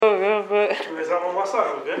What's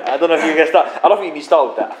up? Okay? I don't know if you can start. I don't think you need to start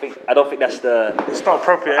with that. I don't think that's the. It's not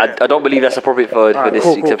appropriate. I don't believe that's appropriate for this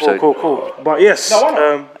episode. Cool. But yes,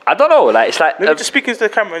 I don't know. Like it's like. let me just speak into the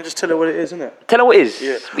camera and just tell her what it is, isn't it? Tell her what it is.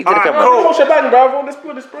 Yeah. Speak to the camera. Cool. What's your band, bro? Let's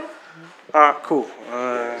put this, bro. Alright, cool.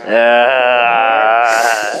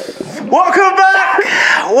 Welcome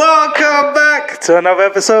back to another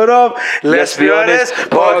episode of Let's Be Honest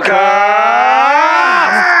Podcast.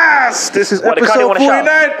 This is episode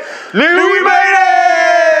 49. Louis made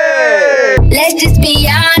it! Let's just be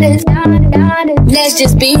honest. Let's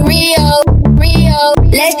just be real.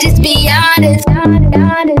 Let's just be honest.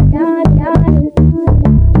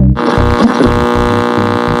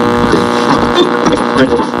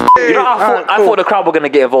 You know, I thought the crowd were gonna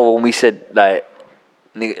get involved when we said like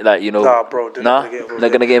you know. Nah, bro, they're not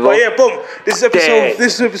gonna get involved. But yeah, boom. This is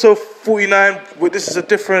episode 49. This is a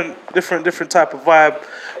different type of vibe.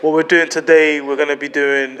 What we're doing today, we're gonna be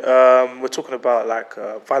doing. We're talking about like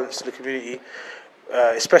violence in the community,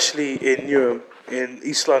 especially in Newham, in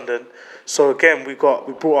East London. So again, we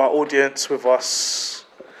brought our audience with us.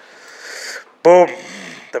 Boom,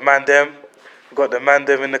 the man them. We got the man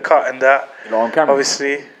them in the cut and that. You're on camera.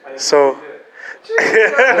 Obviously. So you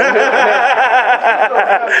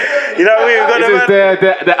know what I mean? We got This is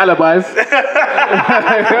the alibis.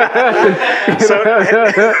 So, you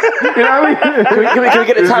know what I mean? Can we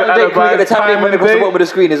get the time of day? Can we get the time of day when across the bottom of the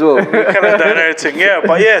screen as well? kind of done everything, yeah.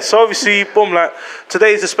 But yeah, so obviously, boom, like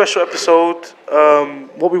today is a special episode.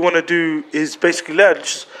 What we want to do is basically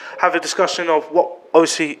just have a discussion of what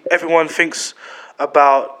obviously everyone thinks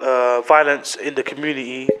about violence in the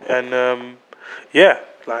community, and yeah,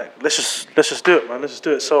 like let's just do it, man. Let's just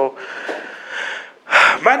do it. So,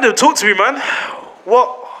 man, talk to me, man.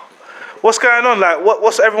 What's going on? Like,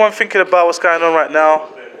 what's everyone thinking about? What's going on right now?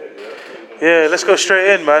 Yeah, let's go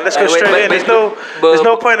straight in, man. Let's go straight in. There's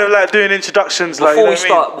no point of like doing introductions. Before we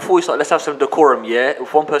start, let's have some decorum. Yeah,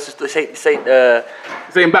 if one person saying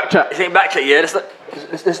back chat. Yeah.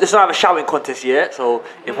 Let's not have a shouting contest. Yeah. So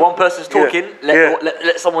if one person's talking,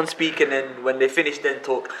 let someone speak, and then when they finish, then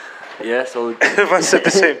talk. Yeah. So everyone said the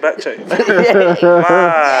same back chat.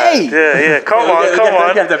 Hey. Yeah. Come on.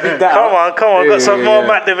 Got some more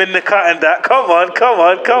madam in the cut and that. Come on.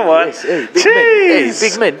 Yes, hey,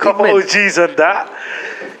 big men. Couple OGs on that.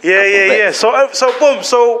 Yeah. So boom.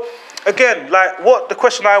 So again, like what the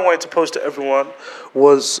question I wanted to pose to everyone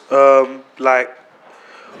was like,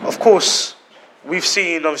 of course, we've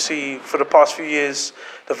seen obviously for the past few years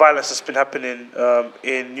the violence that's been happening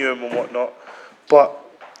in Newham and whatnot, but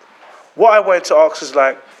what I wanted to ask is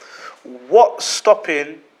like, what's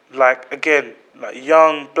stopping, like again, like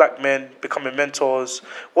young black men becoming mentors?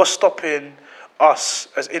 What's stopping us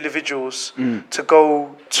as individuals to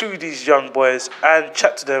go to these young boys and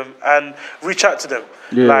chat to them and reach out to them?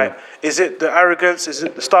 Yeah. Like, is it the arrogance? Is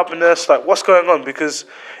it the stubbornness? Like, what's going on? Because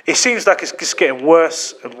it seems like it's just getting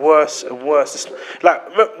worse and worse and worse. It's, like,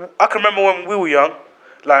 I can remember when we were young.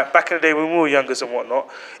 Like back in the day when we were younger and whatnot,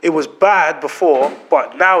 it was bad before,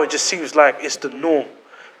 but now it just seems like it's the norm.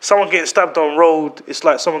 Someone getting stabbed on road, it's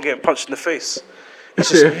like someone getting punched in the face.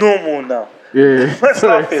 It's just normal now. Yeah. That's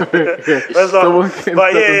laughing. That's laughing.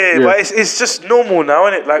 But but it's just normal now,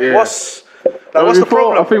 isn't it? Like what's the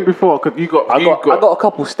problem? I think before, cause I got a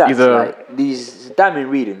couple stats like these damning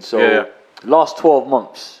readings. So last 12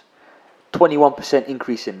 months, 21%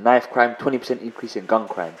 increase in knife crime, 20% increase in gun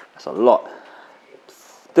crime. That's a lot.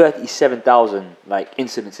 37,000 like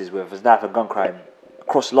incidences with knife and gun crime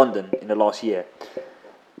across London in the last year.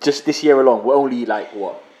 Just this year alone, we're only like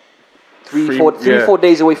what 4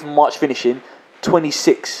 days away from March finishing.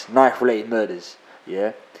 26 knife-related murders.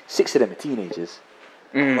 Yeah, 6 of them are teenagers.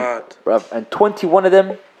 Mad, bruv, and 21 of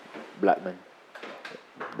them black men.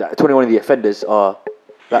 21 of the offenders are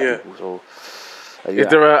black people. So is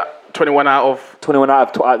there a 21 out of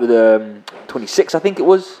the 26? I think it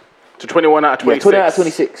was. To 21 out of 26. 21 out of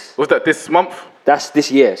 26. Was that this month? That's this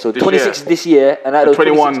year. So 26 is this year, and out of those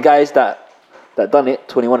 26 guys that done it,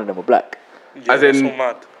 21 of them were black. Yeah, as in so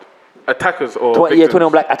mad. Attackers or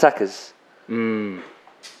 21 black attackers.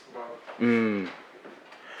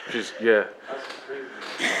 Just because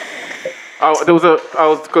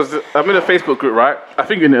I'm in a Facebook group, right? I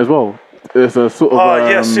think in it as well. There's a sort of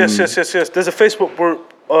yes. There's a Facebook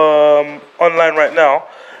group online right now.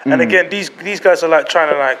 And again, these guys are like trying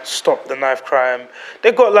to like stop the knife crime.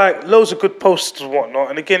 They've got like loads of good posts and whatnot.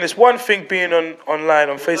 And again, it's one thing being online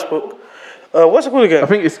on Facebook. What's it called again? I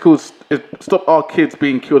think it's called Stop Our Kids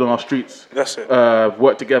Being Killed on Our Streets. That's it.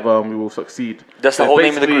 Work together and we will succeed. That's the whole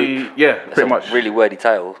name of the group. Yeah, that's pretty much. Really wordy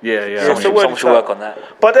title. Yeah. It's a wordy Someone should work on that.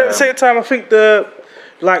 But at the same time, I think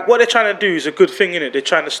like what they're trying to do is a good thing, innit? They're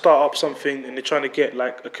trying to start up something and they're trying to get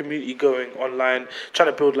like a community going online, trying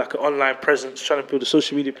to build like an online presence, trying to build a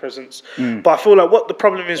social media presence. But I feel like what the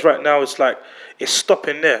problem is right now is like it's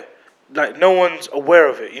stopping there. Like no one's aware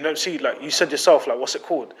of it. You know, see, like you said yourself, like what's it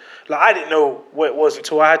called? Like I didn't know what it was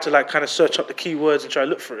until I had to like kind of search up the keywords and try to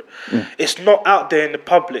look for it. It's not out there in the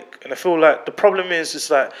public, and I feel like the problem is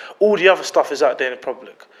like all the other stuff is out there in the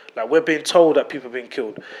public. Like we're being told that people are being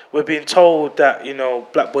killed. We're being told that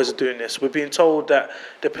black boys are doing this. We're being told that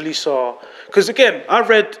the police are. Because again, I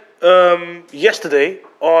read yesterday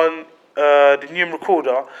on the Newham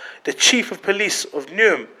Recorder, the chief of police of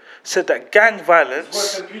Newham said that gang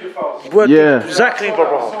violence. Exactly,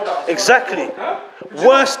 brother. Exactly.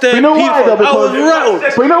 Worse than You know why, though? pedophiles. I was rattled.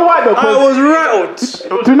 But you know why though? I was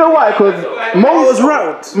rattled. Do you know why?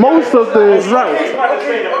 Because most of the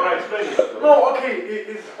No, okay,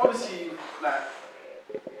 it's obviously like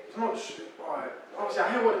it's not. Alright, obviously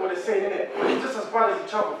I hear what they're saying, innit? But it's just as bad as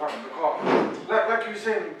each other, fam. Because like you were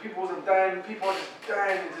saying, people wasn't dying, people are just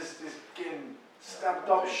dying and just getting stabbed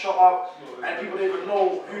up, shot up, and people don't even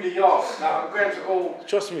know who they are. Like I'm going to go.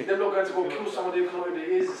 Trust me. They're not going to go kill someone. They don't even know who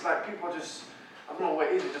they is. It's like people are just. I don't know what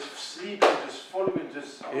it is. They're just sleeping, just following,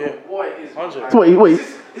 just. I don't know what it is. 100. Like, So wait.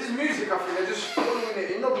 This is music. I think they're just following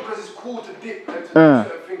it. Not because it's cool to dip and to do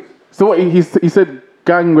certain things. So what he said,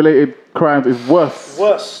 gang-related crimes is worse.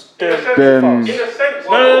 Worse than. Then In a sense,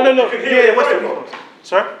 No. you can hear Yeah, it. what's the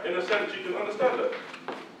Sorry? In a sense, you can understand it.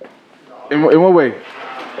 in what way?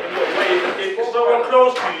 If someone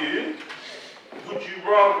close to you, would you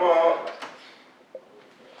rather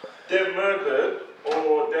them murdered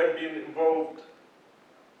or them being involved?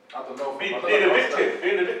 I don't know. Being a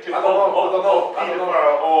victim I don't know. of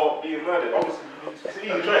paedophile or being murdered. Obviously,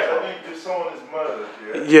 you need to I choose. think if someone is murdered,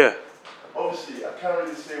 Yeah. obviously I can't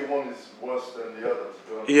really say one is worse than the other, to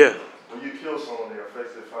be honest. Yeah. When you kill someone, it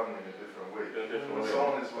affects their family in a different way. When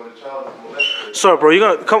a child is molested, Sorry, bro. You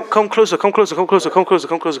gotta come closer. Because you're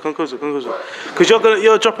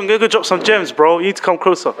gonna drop some gems, bro. You need to come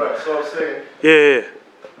closer. right, so I'm saying, Yeah.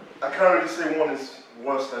 I can't really say one is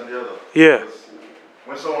worse than the other. Yeah. Because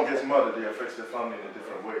when someone gets murdered, it affects their family in a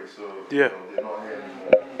different way. So Yeah. they're not here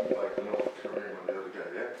anymore, like Kareem or the other guy,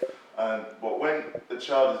 yeah? But when the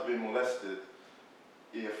child is being molested,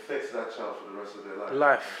 it affects that child for the rest of their life.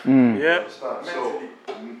 Life. You Yeah. understand? So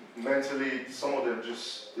mentally, some of them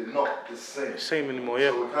they're not the same. Same anymore. Yeah.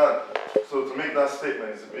 So we can't. So to make that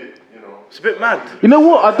statement is a bit, It's a bit mad. You know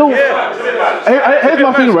what? I don't. Here's my thing,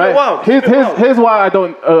 It's a bit right? wild. Here's why I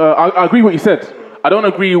don't. I agree with what you said. I don't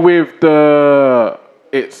agree with the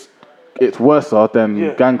it's worse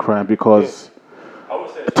than gang crime because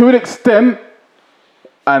to an extent,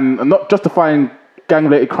 and I'm not justifying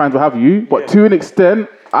gang-related crimes, what have you, but to an extent,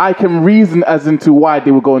 I can reason as into why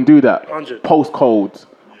they would go and do that. 100. Postcodes,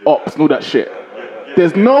 ops, and all that shit.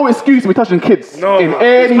 There's no excuse to be touching kids No. in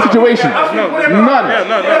any situation. None.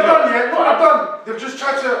 None. They've just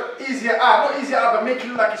tried to easy it out. Not easy it out, but make it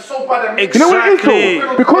look like it's so bad and make You know what it is Exactly.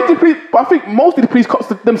 though? Because the police, I think most of the police cops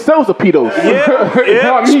themselves are pedos. You know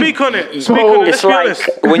Yeah. what I mean? Speak on it. So- Speak on it. It's Let's be like honest.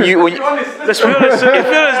 when you Let's be honest. Let's be honest.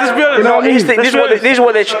 You know what I mean? this is what they're this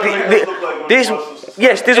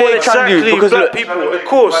is what they're trying to do because black look, people, of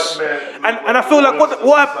course. And I feel like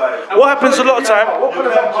what happens a lot of time. you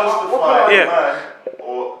can't justify Yeah. a man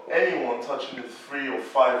or anyone touching a 3 or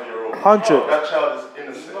 5-year-old. 100. That child is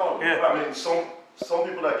innocent. Yeah. I mean, some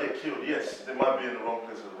people that get killed, yes, they might be in the wrong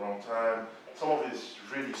place at the wrong time. Some of it is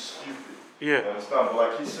really stupid. Yeah. You understand? But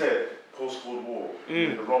like he said, post-World War,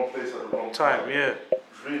 in the wrong place at the wrong time. Yeah.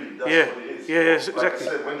 Really, that's Yeah. what it is. Yeah, yes, Like exactly.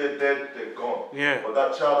 I said, when they're dead, they're gone. Yeah. But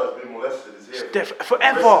that child that's been molested is here. Forever. For the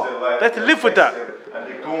rest of their life, They have to live with it that. affects them,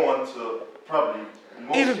 and they go on to probably, in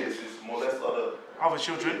most Even- cases, molest Other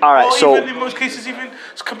children. All right, or so- even in most cases, even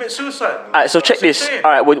commit suicide. Alright, so check this. That's what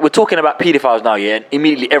I'm saying. Alright, we're talking about paedophiles now, yeah? And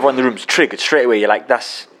immediately everyone in the room's triggered straight away. You're like,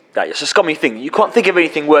 that's it's a scummy thing. You can't think of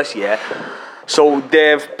anything worse, yeah? So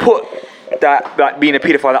they've put that like being a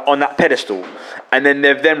paedophile on that pedestal, and then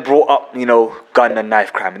they've then brought up, gun and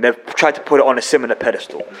knife crime, and they've tried to put it on a similar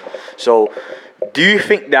pedestal. So do you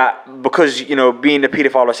think that because, being a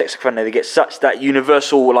paedophile or sex offender, they get such that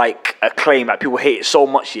universal like acclaim, like people hate it so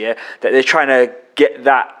much, yeah, that they're trying to get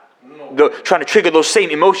that trying to trigger those same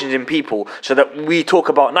emotions in people, so that we talk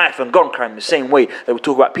about knife and gun crime the same way that we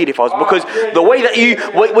talk about pedophiles. Because the way that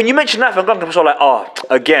when you mention knife and gun crime, it's all like, oh,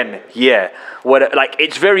 again, yeah. What, like,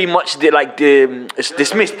 it's very much it's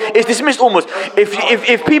dismissed. It's dismissed almost.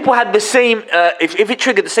 If people had the same, if it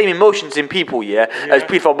triggered the same emotions in people, as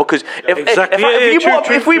pedophile, because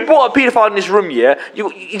if we brought a pedophile in this room,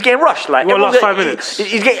 he's getting rushed. Like, we'll last 5 minutes.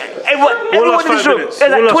 Everyone in this room.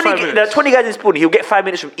 There are 20 guys in this building. He'll get 5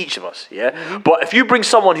 minutes from each of us. But if you bring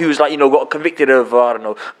someone who's like, got convicted of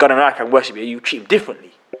gun and knife and worship, you treat him differently.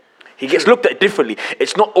 He gets looked at differently.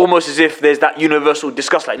 It's not almost as if there's that universal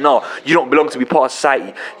disgust, like, no, you don't belong to be part of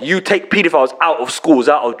society. You take pedophiles out of schools,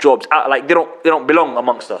 out of jobs, out, like, they don't belong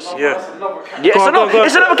amongst us. It's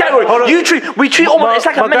another category. We treat almost, it's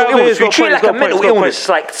like a mental illness. We treat it like a mental illness. It's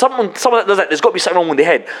like someone that does that, there's got to be something wrong with their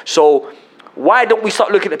head. So why don't we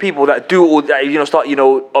start looking at people that do all that, start,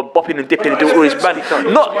 bopping and dipping and doing all this bad? You've got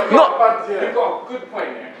a good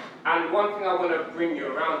point there. And one thing I want to bring you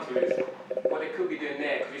around to is what they could be doing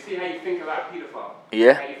there. Because you see how you think about paedophile.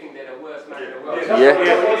 Yeah. How you think they're the worst man in the world. Yeah.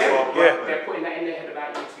 They're putting that in their head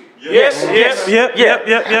about you too. Yes.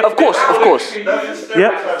 Of course.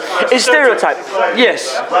 It's stereotype. Yes.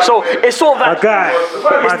 So it's sort of that.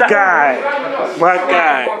 My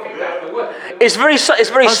guy. It's very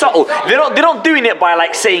subtle. They're not doing it by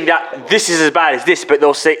like saying that this is as bad as this, but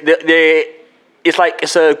they'll say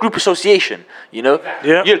it's a group association,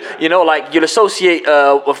 Yeah. You'll associate.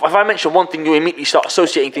 If I mention one thing, you immediately start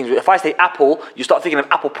associating things with. If I say Apple, you start thinking of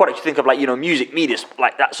Apple products. You think of music, media,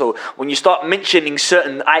 like that. So when you start mentioning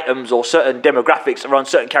certain items or certain demographics around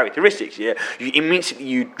certain characteristics, you immediately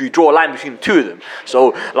you draw a line between the two of them.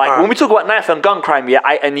 So when we talk about knife and gun crime,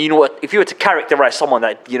 and you know what, if you were to characterize someone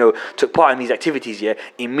that took part in these activities,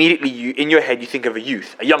 immediately in your head you think of a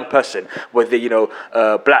youth, a young person, whether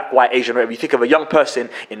black, white, Asian, whatever. You think of a young person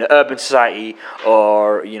in an urban society,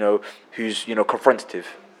 or who's confrontative.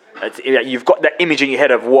 You've got that image in your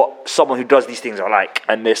head of what someone who does these things are like,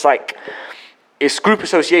 and it's group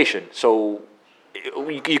association. So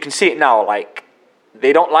you can see it now. Like,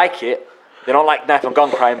 they don't like it. They don't like knife and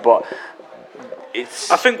gun crime, but it's.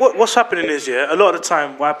 I think what's happening is a lot of the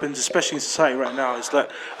time what happens, especially in society right now, is like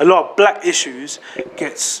a lot of black issues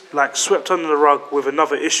gets like swept under the rug with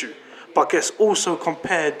another issue, but gets also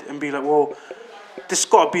compared and be like, well, this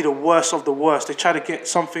got to be the worst of the worst. They try to get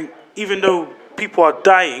something, even though people are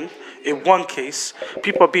dying in one case,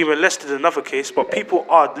 people are being molested in another case, but people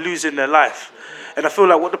are losing their life. And I feel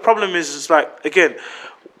like what the problem is like, again,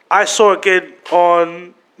 I saw again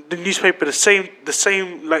on the newspaper, the same,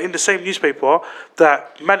 like in the same newspaper,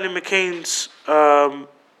 that Madeleine McCann's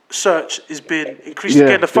search has been increased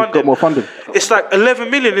again, the funding. Got more funding. It's like 11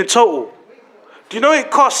 million in total. Do you know it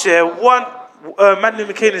costs, Madeleine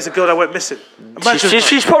McCann is a girl that went missing.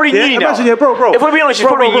 She's probably uni now. Imagine, bro. If we're being honest, she's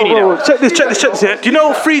probably uni now. Check this, Do you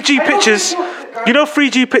know 3G pictures? The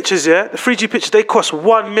 3G pictures, they cost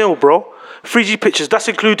 1 mil, bro. 3G pictures, that's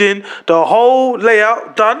including the whole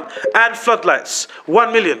layout done and floodlights.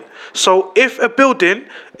 1 million. So if a building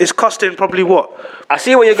is costing probably what? I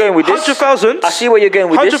see where you're going with this. 100,000. I see where you're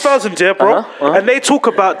going with this. 100,000, bro. And they talk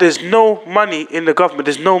about there's no money in the government.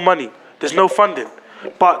 There's no money. There's no funding.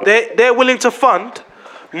 But they're willing to fund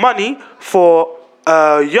money for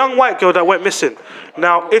a young white girl that went missing.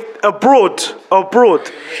 Now, if abroad,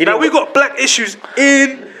 now we got black issues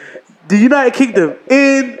in the United Kingdom,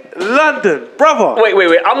 in London, brother.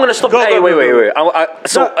 Wait. I'm gonna stop. Wait.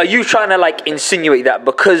 Are you trying to like insinuate that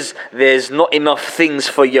because there's not enough things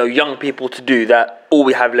for young people to do, that all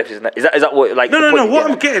we have left is that? Is that what like? No. What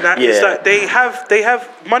I'm getting at is that they have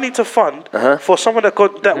money to fund for someone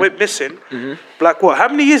that went missing. Like what? How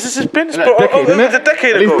many years has this been? It's a decade, isn't it? A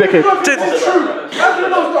decade ago.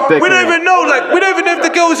 We don't even know. Like, we don't even know if the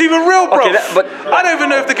girl's even real, bro. Okay, but I don't even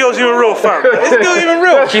know if the girl's even real, fam. Is the girl even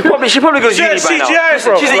real? She probably goes uni by now. CGI,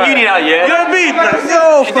 bro. She's at uni now, You know what I mean? Like,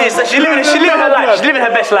 yo, she's living her life. She's living her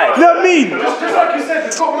best life. You know what I mean? Just like you said,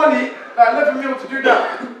 they've got money, like 11 mil to do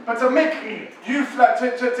that. But to make youth, like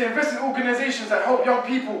to invest in organisations that help young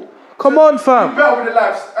people. Come on, fam. Do better with their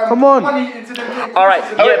lives. Come on. Money into them. All right,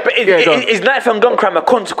 but is knife and gun crime a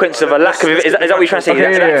consequence of a lack of? Is that what you're trying to say?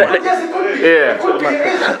 Yes, it could be. It could be. It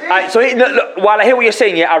is. Alright, so look, while I hear what you're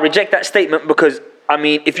saying, I reject that statement because I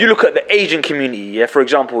mean, if you look at the Asian community, for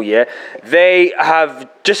example, they have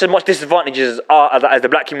just as much disadvantages as the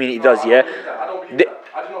black community does, I do not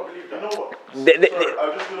believe that. You know what? Sorry,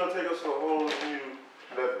 I'm just gonna take us to a whole new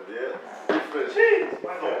level,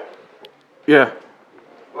 Yeah.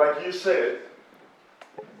 Like you said,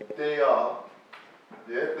 they are,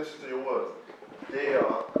 listen to your words, they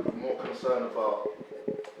are more concerned about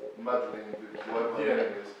Madeleine, whatever her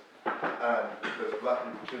name is, and there's black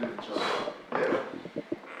people killing each other. Yeah.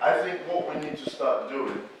 I think what we need to start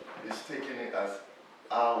doing is taking it as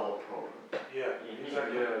our problem. Yeah.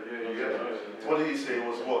 What did he say? It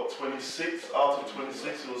was what, 26 out of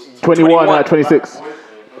 26? It was 21 out of 26.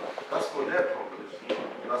 That's for their problem.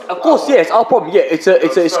 Of course, yeah, it's our problem. Yeah, it's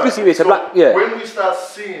exclusively it's a black. Yeah. When we start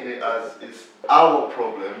seeing it as it's our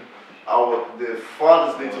problem, the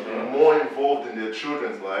fathers need to be more involved in their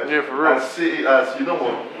children's lives. Yeah, for real. And see it as, you know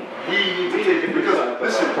what, we need to take it because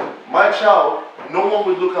listen, my child, no one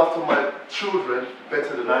will look after my children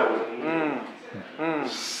better than I will.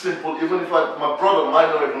 Simple. Even if my brother might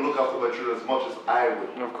not even look after my children as much as I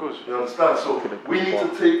will. Of course. You understand? So we need to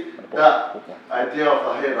take that idea off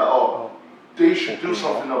our head that they should do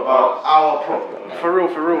something about our problem. For real.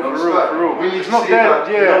 We need It's to not see there,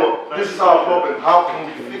 that, yeah. you know what, this is our problem, how can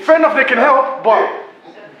we fix it? Fair enough, they can help, but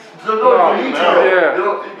They don't even need to help. yeah. They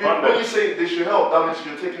don't, when you say they should help, that means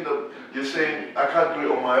you're saying, I can't do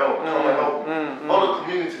it on my own, come and help me. Other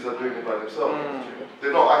communities are doing it by themselves.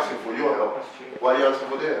 They're not asking for your help. Why are you asking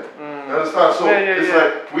for their help? You understand? So it's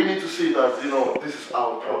like, we need to see that, you know, this is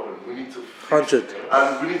our problem. We need to fix it.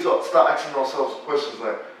 And we need to start asking ourselves questions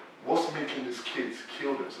like, what's making these kids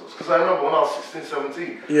kill themselves? Because I remember when I was 16,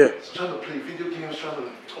 17, I was trying to play video games, trying to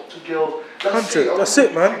talk to girls. That's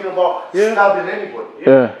it, man. Thinking about stabbing anybody.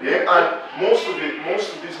 Yeah. And most of these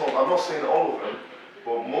homes, I'm not saying all of them,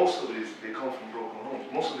 but most of these, they come from broken homes.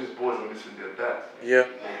 Most of these boys are missing their dads. Yeah.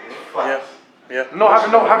 Facts. Yeah. not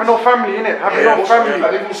having no family in it, having no family.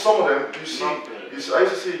 And even some of them, I used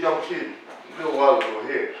to see a young kid a little while ago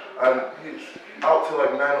here, and he's out till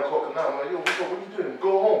like 9 o'clock at night. I'm like, yo, what's up? What are you doing?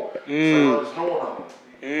 Go home. It's like, there's no one out.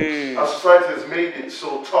 Our society has made it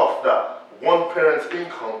so tough that one parent's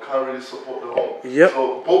income can't really support the home.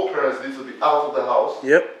 So both parents need to be out of the house.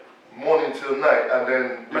 Morning till night, and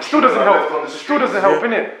then But still doesn't help. Still doesn't help,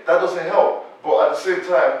 innit? That doesn't help. But at the same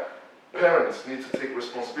time, parents need to take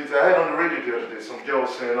responsibility. I heard on the radio the other day some girl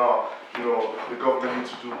saying, you know, the government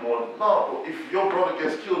needs to do more. No, but if your brother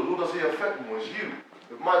gets killed, who does it affect more? It's you.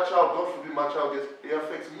 If my child, God forbid, my child gets, it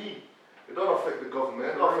affects me. It don't affect the government.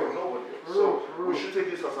 It don't affect nobody else. So we should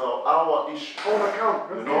take this as our issue. On account.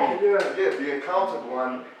 You know, be accountable,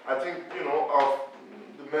 and I think, you know,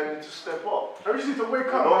 the men need to step up. I just need to wake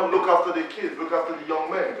up. Don't look after the kids, look after the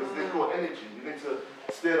young men, because they've got energy. You need to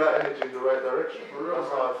steer that energy in the right direction. That's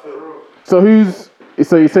how I feel. So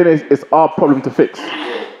you're saying it's our problem to fix?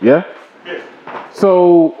 Yeah?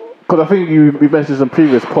 So, because I think we mentioned some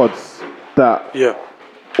previous pods that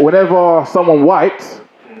whenever someone white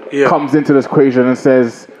comes into this equation and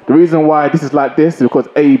says the reason why this is like this is because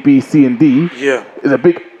A, B, C, and D is a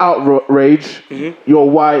big outrage. You're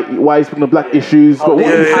white. Why are you speaking of black issues? But what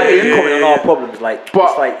you comment on our problems,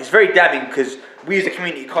 it's very damning because we as a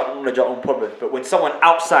community can't acknowledge our own problems. But when someone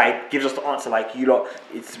outside gives us the answer, like you lot,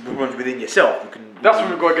 it's runs within yourself. That's when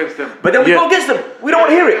we go against them. But then we go against them. We don't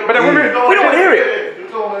want to hear it. But then we don't want to hear it.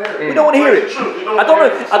 We don't want to hear it. I don't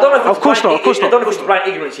know if it's blind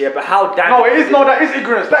ignorance here, but how damn. No, that is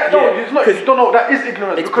ignorance. You don't know, that is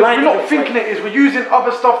ignorance. Because we're not thinking it is, we're using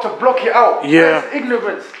other stuff to block it out. That's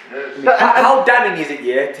ignorance. How damning is it,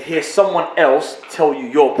 to hear someone else tell you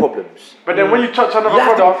your problems? But then when you touch another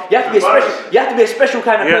brother, you have to be a special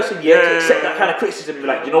kind of person, to accept that kind of criticism and be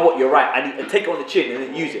like, you know what, you're right, and take it on the chin and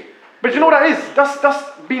then use it. But you know what that is? That's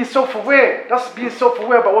being self-aware. That's being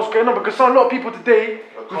self-aware about what's going on. Because a lot of people today,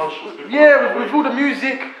 with all the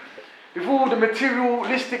music, with all the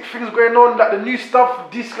materialistic things going on, like the new stuff,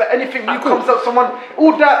 anything new comes out,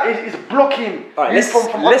 all that is blocking. Alright,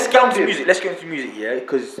 let's get into music. Let's get into music,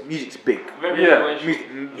 because music's big.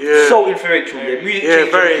 So influential, Music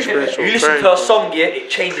changes. Very influential. You listen to a song, it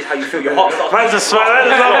changes how you feel. Your heart starts. Man's laughing.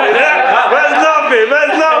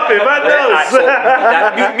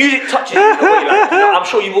 Music touches you in a way, I'm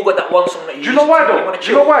sure you've all got that one song that you. Do you know why though? Do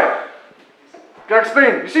you know why? Can I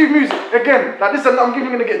explain? You see music, again, like this, I'm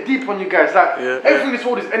going to get deep on you guys, everything in this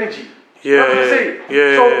world is energy.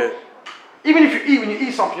 So, even if you eat, when you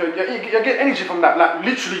eat something, you get energy from that, like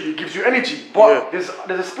literally it gives you energy, but there's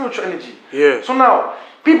a spiritual energy. So now,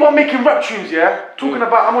 people are making rap tunes, talking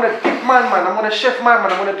about, I'm going to dip my man, I'm going to chef my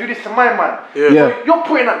man, I'm going to do this to my man. So you're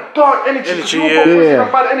putting that dark energy,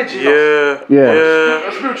 you're bad energy.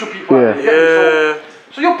 The spiritual people.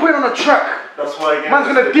 So you're putting on a track. That's why man's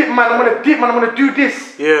gonna dip, man. I'm gonna dip, man. I'm gonna do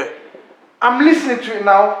this. I'm listening to it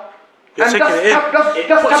now. That's puts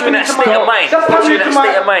you in that state of mind. That's happening to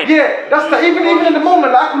my. Yeah, that's that. Even in the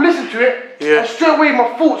moment, like, I can listen to it. And straight away,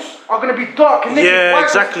 my thoughts are gonna be dark and negative.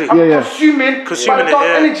 Exactly. I'm consuming by the dark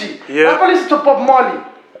energy. Like, if I listen to Bob Marley,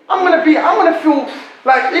 I'm gonna feel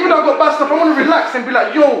like, even though I've got bad stuff, I wanna relax and be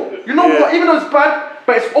like, yo, you know what? Even though it's bad.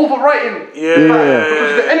 but it's overwriting.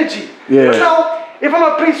 Because of the energy. Yeah. But now, if I'm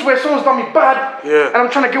at a place where someone's done me bad, Yeah. and I'm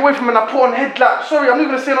trying to get away from it, and I put on head like, sorry, I'm not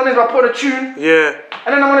gonna say no names, but I put on a tune, Yeah.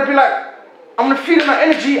 and then I'm gonna be like, I'm gonna feel that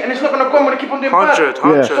energy, and it's not gonna go. I'm gonna keep on doing bad. 100,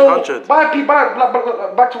 So 100. back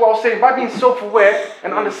to what I was saying, by being self-aware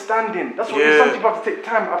and understanding. That's what some people have to take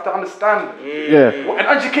time, have to understand, and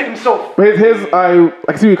educate themselves. But here's I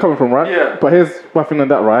can see where you're coming from, right? Yeah. But here's my thing on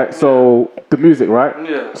that, right? So the music, right?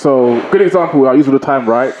 Yeah. So good example I use all the time,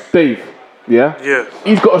 right? Dave. Yeah. Yeah.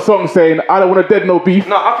 He's got a song saying, "I don't want to dead no beef.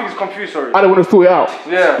 No, I think it's confused. Sorry. I don't want to sort it out."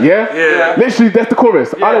 Yeah. Yeah. Yeah. Literally, that's the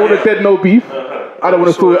chorus. I don't want to dead no beef. I don't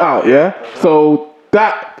want to sort it out. Yeah. So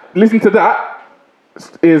that listening to that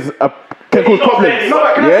is can cause problems. No,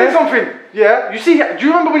 can I say something? Yeah. You see, do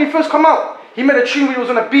you remember when he first come out? He made a tune when he was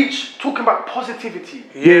on a beach talking about positivity.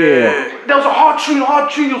 Yeah. There was a hard tune. He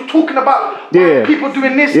was talking about people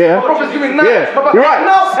doing this, brothers doing that. Yeah. But You're right.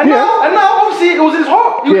 Now, obviously, it was his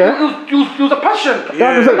heart. It was a passion.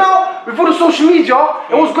 But now, with all the social media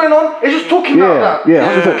and what's going on, it's just talking about that.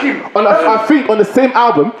 It's just talking. I think on the same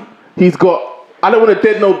album, he's got "I don't want to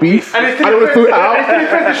dead no beef. And I don't want to sort it out." And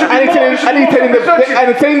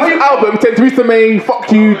the same album, saying Theresa May,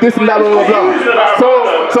 "Fuck you," this and that, blah blah blah.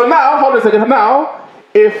 So now, hold on a second. Now,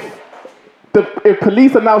 if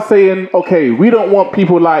police are now saying, okay, we don't want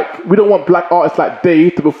black artists like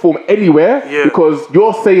Dave to perform anywhere because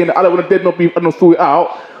you're saying "I don't want to dead no beef, I don't sort it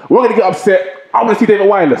out," we're gonna get upset. I want to see David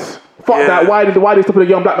Wireless. Fuck that. Why they stopping a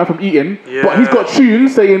young black man from eating? But he's got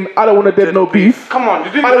tunes saying "I don't want to dead no beef." Come on, I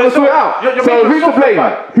don't want to sort it out. So who's to blame?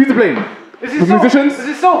 Who's to blame? The musicians? Is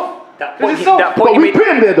it self? That Is point, it self? that point But you we made, put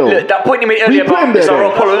him there though. look, that point you made We earlier put him about there, it's our though.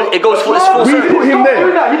 own problem, it goes full We circle. put him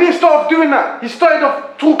there. He didn't start off doing that. He started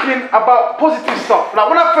off talking about positive stuff. Like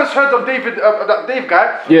when I first heard of that Dave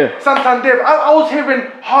guy, Santander, I was hearing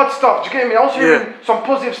hard stuff. Do you get me? I was hearing some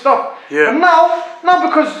positive stuff. Yeah. But now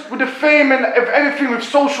because with the fame and everything with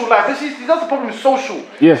social life, that's the problem with social.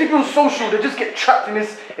 Yeah. See people social, they just get trapped in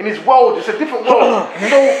this world. It's a different world.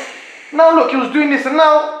 So now look, he was doing this, and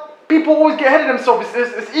now people always get ahead of themselves.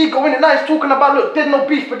 It's ego in it. Now he's talking about look, dead no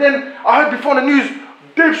beef. But then I heard before on the news,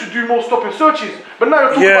 Dave should do more stop and searches. But now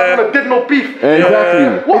you're talking about dead no beef.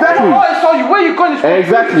 Exactly. What artist are you? Where are you going?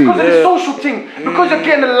 Exactly. Because of the social thing. Because you're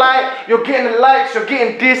getting the like, you're getting the likes, you're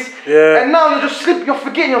getting this. And now you're just you're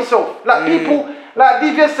forgetting yourself. Like people, like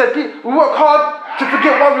DVS said, we work hard to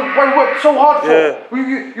forget why we worked so hard for.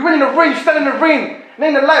 You went in the rain, you stand in the rain.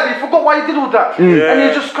 In the light, but you forgot why you did all that. And you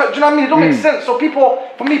just, do you know what I mean? It don't make sense. So some people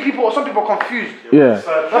are confused. Yeah.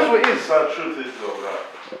 That's what it is. The truth is though that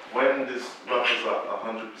when this rappers are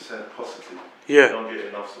 100% positive, Yeah. they don't get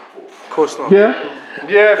enough support. Of course not. Yeah.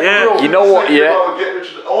 Yeah. You know what,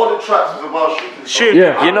 All the tracks was about shooting. Shit.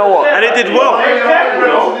 Yeah. You know what? And it did well. Did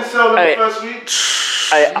it sell in Hey. the first week?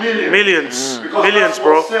 Millions. Because Millions, that's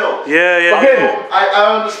bro. what sells. Yeah. Again, I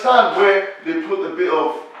understand where they put a bit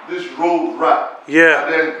of this road rap. Yeah.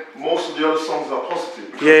 And then most of the other songs are positive.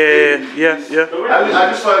 Yeah. I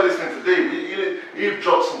just started listening to Dave. He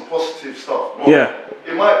dropped some positive stuff. Yeah.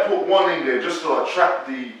 It might put one in there just to attract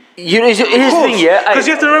the. Here's the thing, yeah. Because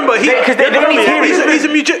you have to remember, he's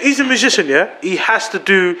he's a musician, yeah? He has to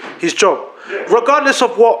do his job. Regardless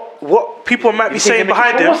of what people might be saying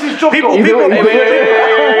behind him. What's his job, People, though?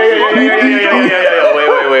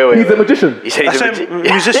 Wait. He's a magician. He said I he's a say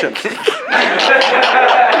musician. Are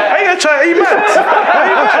you gonna try? Are you mad?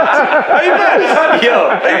 Are you mad? Yo,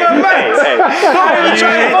 Are you mad? Don't even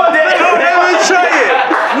try it. Don't even try it.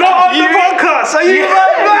 Not on the podcast. Are you mad?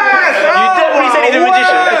 You definitely said he's a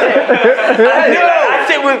magician.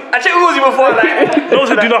 I checked with Uzi before, like. No one's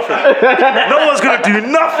gonna do nothing. No one's gonna do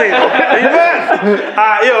nothing. Are you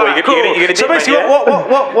mad? Cool. You're gonna So take mine, basically, yeah?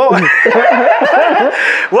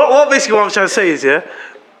 what basically what I'm trying to say is, yeah,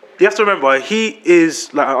 you have to remember he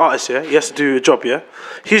is like an artist, yeah. He has to do a job, yeah.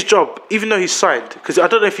 His job, even though he's signed, because I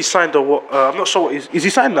don't know if he's signed or what. I'm not sure what is he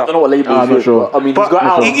signed now. I don't know what label I'm he's not sure. with, but, I mean, But he's got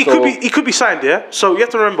out. he could be signed, yeah. So you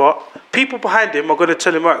have to remember, people behind him are going to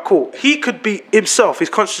tell him, right, cool. He could be himself. He's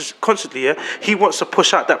constantly, yeah. He wants to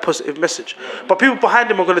push out that positive message, but people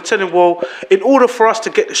behind him are going to tell him, well, in order for us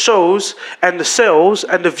to get the shows and the sales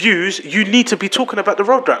and the views, you need to be talking about the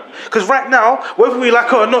road rap. Because right now, whether we like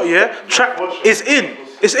it or not, yeah, trap is in.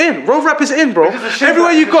 It's in. Road rap is in, bro.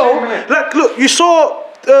 Everywhere you go, like, look, you saw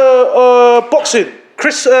boxing.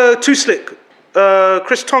 Chris Too Slick.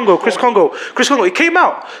 Chris Congo. He came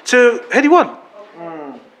out to Heady One.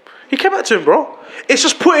 He came out to him, bro. It's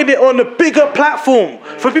just putting it on a bigger platform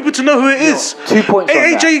for people to know who it is. 2 points on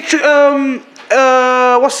AJ,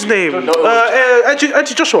 what's his name?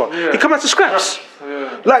 Anti Joshua. He come out to Scraps.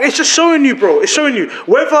 Like it's just showing you, bro. It's showing you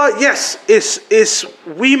whether yes,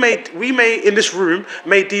 we may in this room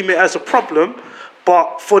may deem it as a problem.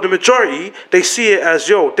 But for the majority, they see it as,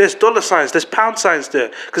 there's dollar signs, there's pound signs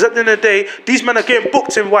there. Because at the end of the day, these men are getting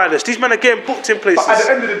booked in wireless. These men are getting booked in places. But at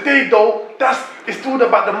the end of the day, though, it's all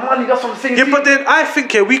about the money. That's what I'm saying. Yeah, but then I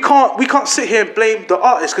think we can't sit here and blame the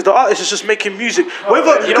artist because the artist is just making music.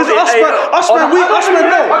 Whether because us man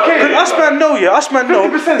know. Us man know.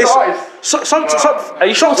 50% the artist. Are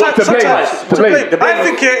you sure? Sometimes To blame. I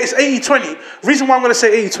think it's 80-20. Reason why I'm gonna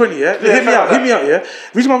say 80-20, hear me out, yeah.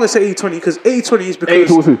 Reason why I'm gonna say 80-20 because 80-20 is because 80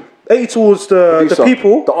 towards who? 80 towards the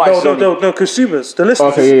people, the artists no, consumers, the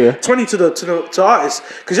listeners. Okay, yeah. 20 to artists,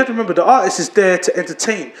 because you have to remember the artist is there to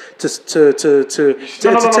entertain, to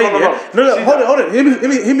entertain. No, hold on,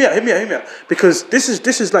 hear me out. Because this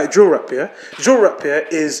is like drill rap, yeah. Drill rap here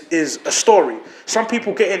is a story. Some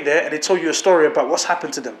people get in there and they tell you a story about what's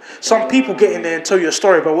happened to them. Some people get in there and tell you a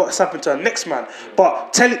story about what's happened to the next man,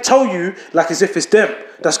 but tell you like as if it's them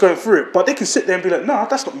that's going through it. But they can sit there and be like, nah,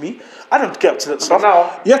 that's not me. I don't get up to that stuff.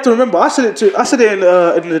 You have to remember, I said it in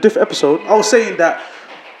a different episode. I was saying that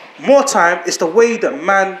more time it's the way that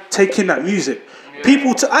man take in that music.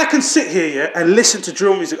 I can sit here, and listen to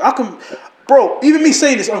drill music. Bro, even me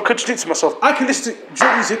saying this, I'm contradicting myself. I can listen to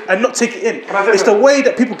drill music and not take it in. It's the way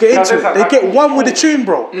that people get into it. They get one with the tune,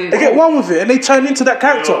 bro. They get one with it, and they turn into that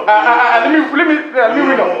character. Let me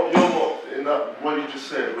read up. You're more, in that, what you just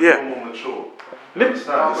said, Yeah. you're more mature. The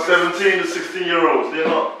 17 to 16-year-olds, they're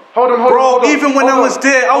not. Hold on. Bro, even when I was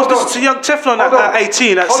there, I was listening to Young Teflon at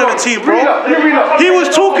 18, at 17, bro. He was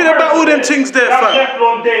talking about all them things there, fam.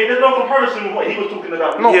 Teflon Day, there's no comparison with what he was talking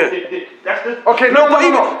about. No. That's the... Okay, No, but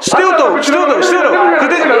even still though.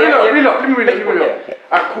 Let me read it.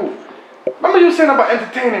 Alright, cool. Remember you were saying about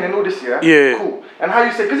entertaining and all this, yeah? Yeah. Cool. And how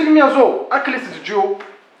you say, because even me as well, I can listen to drill,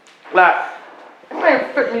 like, it might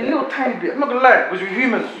affect me a little tiny bit. I'm not gonna lie, because we're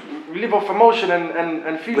humans. We live off emotion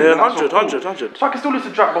and feeling. Yeah, and that's 100. So I can still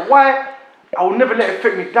listen to trap, but why I will never let it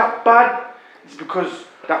affect me that bad is because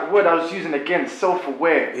that word I was using again,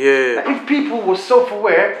 self-aware. Yeah. Like if people were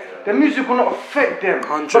self-aware, the music will not affect them.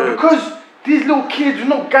 100. But because these little kids with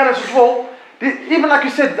no guidance as well, even like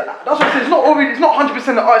you said, that's what I said, it's not 100%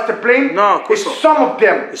 the artist to blame. No, of course it's not. Some of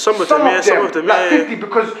them. It's some of them, Like 50,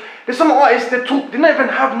 because there's some artists that talk, they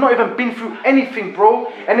not even been through anything,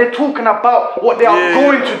 bro, and they're talking about what they are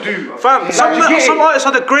going to do. Fam, some artists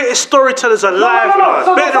are the greatest storytellers alive.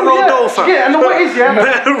 So Better than Rodolfo, fam. Yeah, and then what is, yeah?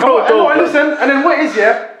 Better than Rodolfo. Listen, and then what is,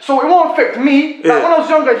 yeah? So it won't affect me. Like when I was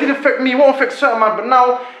younger, it did affect me. It won't affect certain man, but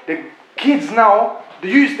now the kids now,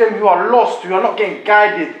 they use them who are lost, who are not getting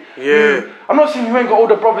guided. Yeah. I'm not saying you ain't got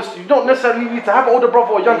older brothers. You don't necessarily need to have an older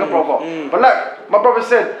brother or a younger brother. But like my brother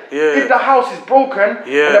said, if the house is broken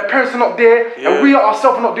and the parents are not there and we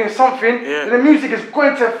ourselves are not doing something, then the music is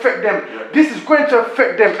going to affect them. This is going to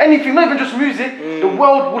affect them. Anything, not even just music, the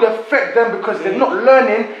world will affect them because they're not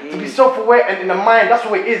learning to be self-aware and in the mind. That's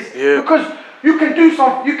what it is. Because you can do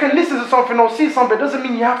something, you can listen to something or see something. It doesn't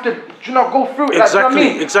mean you have to go through it.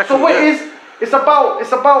 Exactly. So what it is, it's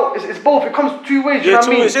both. It comes two ways. You know what I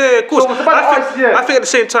mean? Yeah, of course. So it's about I think at the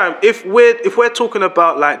same time, if we're talking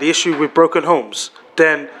about like the issue with broken homes,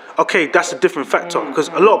 then okay, that's a different factor because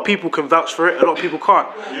a lot of people can vouch for it, a lot of people can't.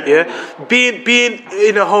 Yeah, being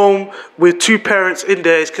in a home with two parents in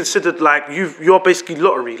there is considered like you're basically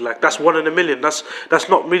lottery. Like that's 1 in a million. That's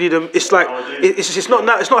not really them. It's like it's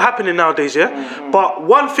not happening nowadays. Yeah, but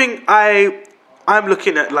one thing I'm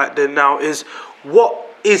looking at like then now is what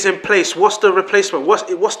is in place. What's the replacement?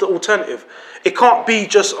 What's the alternative? It can't be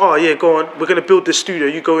just, go on, we're going to build this studio,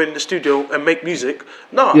 you go in the studio and make music.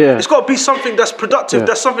 No, it's got to be something that's productive,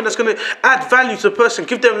 that's something that's going to add value to the person,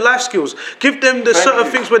 give them life skills, give them the certain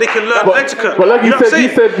things where they can learn etiquette. But like you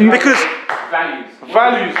said, because Values.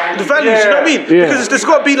 the values, you know what I mean? Because there's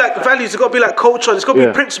got to be like values, there's got to be like culture, there's got to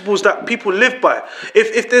be principles that people live by.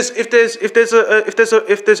 If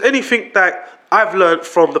there's anything that I've learned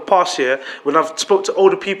from the past year when I've spoke to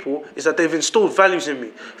older people is that they've installed values in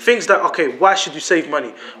me. Things that, okay, why should you save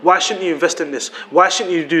money? Why shouldn't you invest in this? Why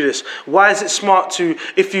shouldn't you do this? Why is it smart to,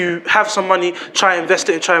 if you have some money, try and invest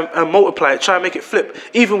it and try and multiply it, try and make it flip,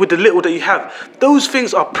 even with the little that you have. Those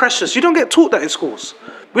things are precious. You don't get taught that in schools.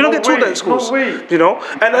 We don't get taught that in schools, you know.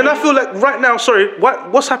 And I feel like right now,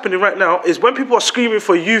 what's happening right now is when people are screaming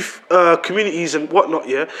for youth communities and whatnot,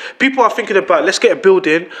 people are thinking about let's get a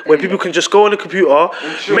building where people can just go on the computer,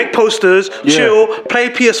 make posters, chill, play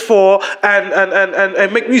PS4,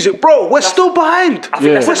 and make music. Bro, we're still behind.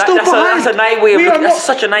 We're still behind. That's a naive way of looking. That's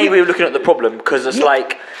such a naive way of looking at the problem because it's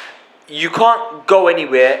like you can't go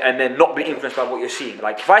anywhere and then not be influenced by what you're seeing.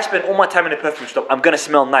 Like if I spend all my time in a perfume shop, I'm gonna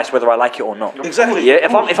smell nice whether I like it or not. Exactly. Yeah.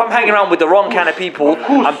 If I'm hanging around with the wrong kind of people,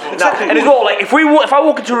 and as well, like if I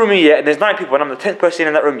walk into a room here and there's 9 people and I'm the 10th person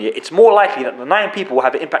in that room here, it's more likely that the 9 people will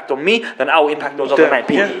have an impact on me than I will impact those other 9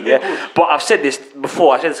 people. Yeah. But I've said this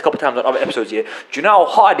before. I've said this a couple of times on other episodes here. Do you know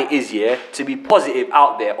how hard it is here to be positive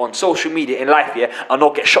out there on social media in life here and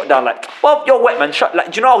not get shot down? Like, well, you're wet, man.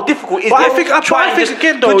 Like, do you know how difficult it is? But I think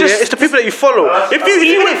again though, it's the people that you follow. If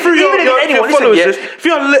you went through your followers,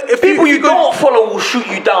 if people you don't follow will shoot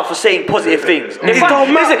you down for saying positive things. If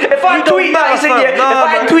I tweet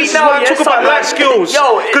now, talk about life skills.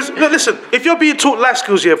 Because listen, if you're being taught life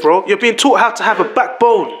skills here, bro, you're being taught how to have a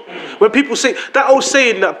backbone. When people say that old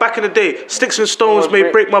saying that back in the day, sticks and stones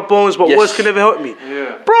may break my bones, but words can never help me.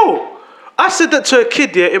 Bro, I said that to a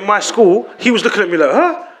kid here in my school. He was looking at me like,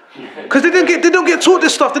 huh? Because they don't get taught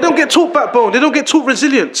this stuff. They don't get taught backbone. They don't get taught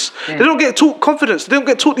resilience. They don't get taught confidence. They don't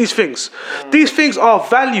get taught these things. These things are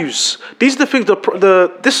values. These are the things.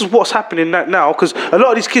 This is what's happening now. Because a lot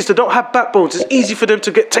of these kids, they don't have backbones. It's easy for them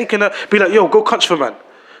to get taken. Be like, yo, go punch for man.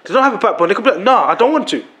 They don't have a backbone. They could be like, nah, I don't want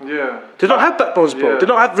to. Yeah. They don't have backbones, bro. They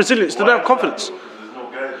don't have resilience. They don't have confidence.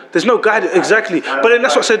 There's no guidance. Exactly. But then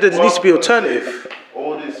that's what I said. There needs to be alternative.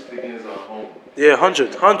 All this begins at home. Yeah,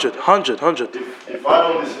 100. If I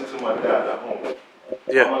don't listen to my dad at home, how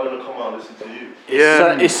am I going to come out and listen to you?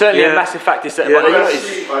 Yeah. It's certainly a massive factor. I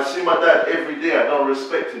see my dad every day. I don't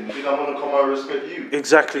respect him. You think I'm going to come out and respect you?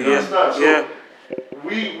 Exactly. You understand? So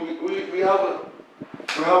we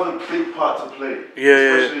have a big part to play.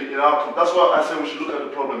 Especially in our. That's why I say we should look at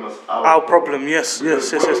the problem as our problem. Yes. We're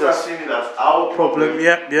not seeing it as our problem.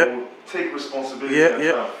 We'll take responsibility and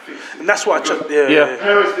try and fix it. And that's what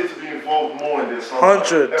Parents need to be involved more in this.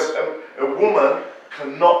 100. A woman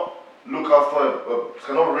cannot look after,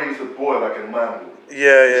 cannot raise a boy like a man would.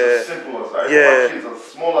 It's as simple as that. My kids, as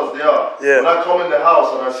small as they are, when I come in the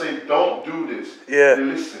house and I say, don't do this, they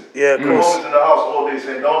listen. Of course. Mom is in the house all day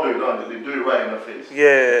saying, don't do it, they do it right in the face.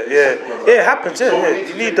 It happens, So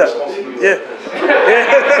you need that.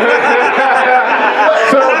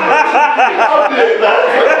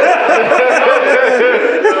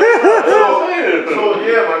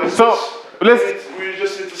 We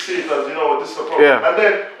just need to see that, this is a problem. And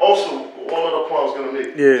then also, one other point I was going to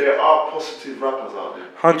make, there are positive rappers out there.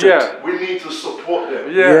 100. We need to support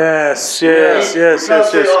them. Yes. We can't say, there's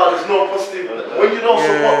no positive. When you don't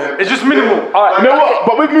support them, it's just minimal. Alright, you know what?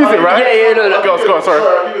 But with music, right? Go on, sorry.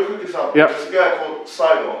 I'll give you a quick example. There's a guy called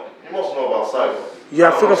Saigon. You must know about Saigon. Yeah, I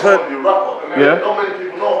think I've heard. Not many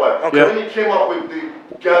people know about it. When he came out with the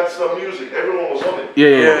gangster music, everyone was on it.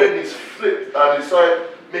 Then he's flipped and he started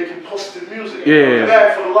making positive music. The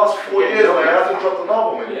guy for the last 4 years now hasn't dropped an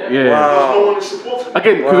album anymore. Because no one is supporting him.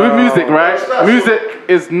 Again, because with music, right? Music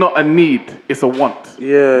is not a need; it's a want.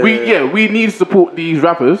 We need to support these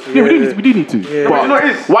rappers. We do need to. But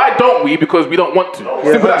why don't we? Because we don't want to.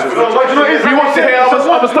 Simple as. We want to hear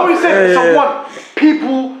other stuff. It's a want.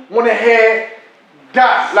 People want to hear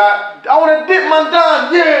that. Like, I want to dip man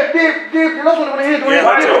down. Dip. That's what I want to hear.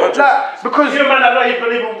 Because you're a man that don't even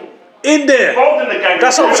believe in there. Involved in the gang.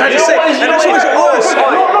 That's what I'm trying to say. And that's what makes it worse.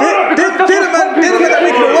 They're the man that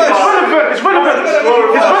make it worse. It's relevant.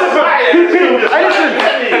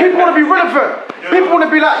 People want to be relevant. People want to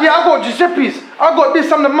be like, I got Giuseppe's. I got this,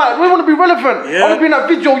 I'm the man. We want to be relevant. I want to be in that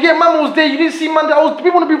video. Man was there. You didn't see man.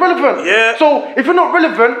 People want to be relevant. So if you're not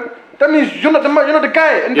relevant, that means you're not the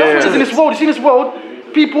guy. And that's what it is in this world. You see in this world,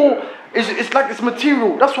 people. It's like it's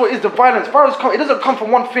material. That's what it is. The violence. Violence it doesn't come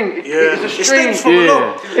from one thing. It's a strange. It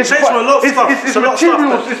stems from a lot of stuff. It's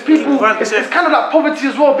materials. It's people. It's kind of like poverty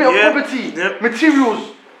as well. A bit of poverty.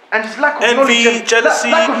 Materials. And just lack of knowledge. Envy,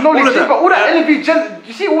 jealousy. Lack of knowledge. All of that. But all that envy, jealousy.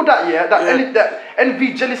 You see all that, that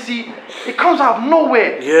envy, jealousy. It comes out of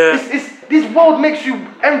nowhere. This world makes you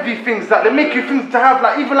envy things that they make you things to have,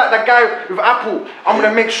 like even like that guy with Apple. I'm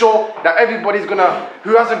gonna make sure that everybody's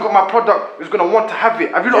who hasn't got my product is gonna want to have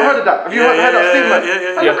it. Have you not heard of that? Have you heard that statement?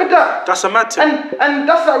 And look at that. That's a mad thing. And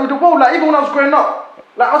that's like with the world. Like even when I was growing up,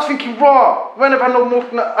 like I was thinking, raw. I never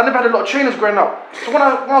had a lot of trainers growing up. So when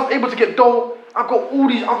I was able to get dough, I got all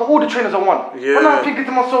the trainers I want. And I'm thinking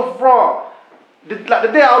to myself, raw. The day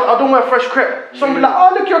I don't wear fresh crepe, somebody like,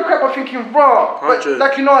 oh look your crepe, I'm thinking raw. But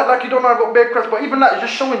like you don't know I got bare crepes, but even that is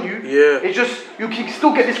just showing you. It's just you can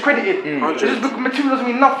still get discredited. Just because material doesn't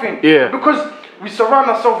mean nothing. Because we surround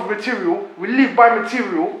ourselves with material, we live by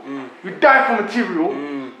material, we die for material.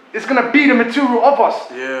 It's gonna be the material of us.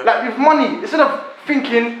 Like with money, instead of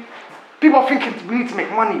thinking, people are thinking we need to make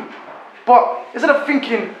money, but instead of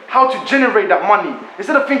thinking how to generate that money,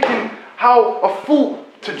 instead of thinking how a thought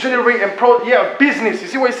to generate and business. You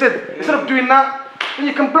see what he said? Instead of doing that, then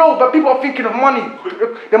you can blow. But people are thinking of money.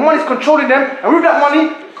 The money's controlling them, and with that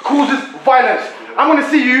money causes violence. I'm gonna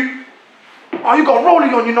see you. Oh, you got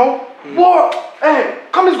rolling on, you know? What? Hey,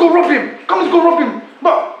 come let's go rob him.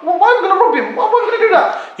 But why are we gonna rob him? Why are we gonna do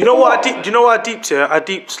that? You know what I deeped? You know what I deeped here? I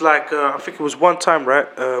deeped like I think it was one time, right?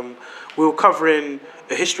 We were covering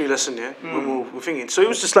a history lesson here when we were thinking. So it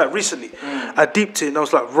was just like recently. I deeped it and I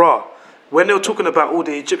was like, rah. When they were talking about all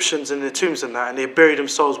the Egyptians and the tombs and that, and they buried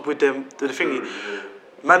themselves with them, the thingy,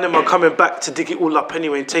 man, them are coming back to dig it all up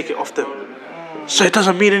anyway and take it off them. So it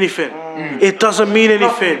doesn't mean anything. It doesn't mean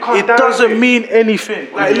anything. It doesn't mean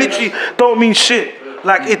anything. Like, it literally don't mean shit.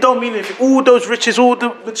 Like, it don't mean anything. All those riches, all the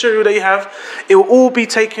material that you have, it will all be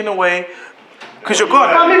taken away because you're gone.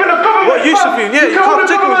 And even the government. What used to be? Yeah, you can't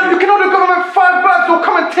take it with you. You can owe the government 5 bags. They'll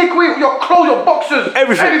come and take away your clothes, your boxes,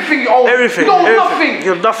 everything you own. Everything. You own nothing. You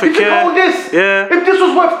have nothing. You can own this. Yeah. If this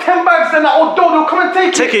was worth 10 bags, then that old dog, they'll come and take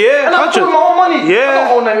it. Take it, yeah. And I'll put my own money. Yeah. I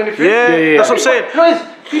don't own anything. Yeah. That's what I'm saying. You know,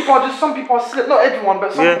 people are just, some people are sleep, not everyone,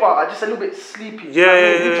 but some people are just a little bit sleepy. You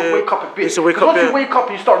need to wake up a bit. Need to wake Because up, once you wake up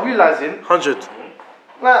and you start realizing. 100.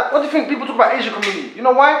 Like, what do you think people talk about Asian community? You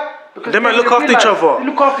know why? Because They might look after each other. They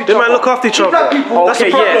look after each They other. might look after each With other. Black people, That's the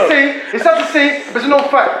it's hard to problem. say, it's hard to say, but it's no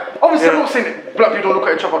fact. Obviously, I'm not saying that black people don't look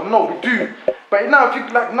at each other. No, we do. But now, if you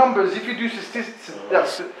like numbers, if you do statistics. Yeah.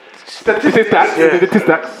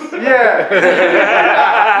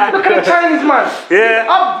 Look at the Chinese man. Yeah. He's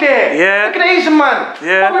up there. Yeah. Look at the Asian man.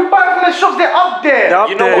 Yeah. When we buy from the shops, they're up there. They're up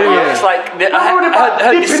You know there. what? It's like I heard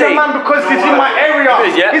Dipping this the saying. man because he's in my area.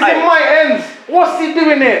 Yeah, He's in my ends. What's he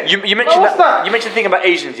doing here? You mentioned What's that? You mentioned the thing about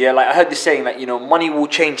Asians, yeah. Like I heard this saying that money will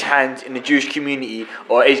change hands in the Jewish community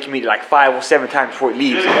or Asian community like 5 or 7 times before it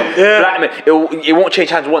leaves. Yeah. Black men, it won't change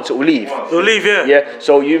hands once; it will leave. We'll leave, yeah. Yeah.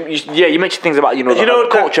 So you mentioned things about the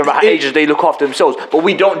culture about how Asians they look after themselves, but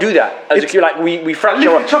we don't do that. As if we fracture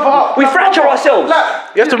Lift each other up. we fracture ourselves.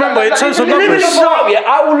 You have to remember, in terms of numbers.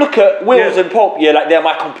 I will look at Wales and Pope, like they're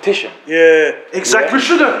my competition. Yeah, exactly. We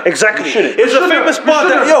shouldn't. Exactly. We shouldn't. It was a famous part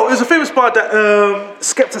that shouldn't. it was a famous part that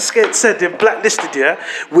Skepta said in Blacklisted, yeah,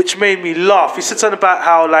 which made me laugh. He said something about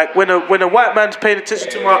how like when a white man's paying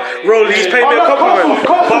attention to my rollie, he's paying me a compliment.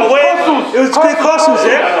 But when it was castles,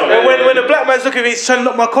 yeah, and when a black man's looking at me, he's trying to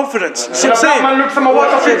knock my confidence. You see what I'm saying? Black man looks at my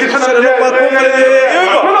watch, I think he's He's trying to knock my confidence.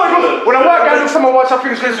 No. When a white guy looks at my watch, I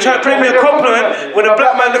think he's Trying to pay me a compliment. When a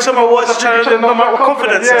black man looks at my watch, he's trying to knock my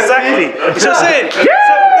confidence. Exactly. You see what I'm saying? So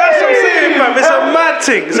that's what I'm saying, fam. It's a mad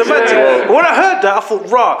thing. It's a mad thing. But when I heard that, I thought,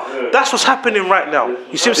 rah, that's what's happening right now.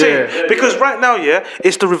 You see what I'm saying? Because right now, yeah,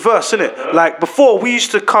 it's the reverse, isn't it? Like before, we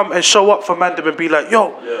used to come and show up for Mandem and be like,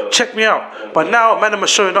 yo, check me out. But now, Mandem are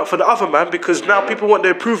showing up for the other man because now people want the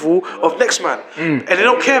approval of next man. And they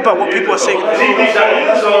don't care about what people are saying.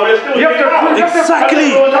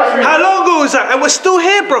 Exactly. How long ago was that? And we're still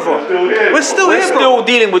here, brother. We're still We're here, still bro.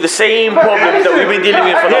 dealing with the same problems that we've been dealing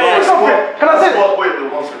with for the last. Can I say?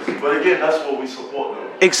 But again, that's what we support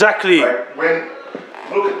though. Exactly. Like when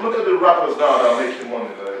look at the rappers now that are making money,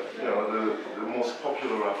 like the most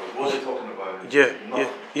popular rappers. What are they talking about?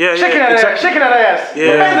 Yeah. Shaking that ass, shaking that ass.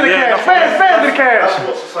 Yeah. Fans of the cash, fans of the cash. That's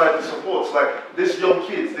what society supports. Like these young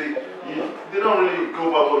kids, they don't really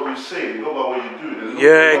go by what you say, they go by what you do. They look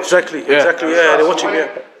Yeah, at exactly. you. Exactly. And Yeah, they're so watching. when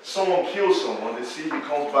Yeah. someone kills someone, they see he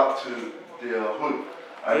comes back to their hood.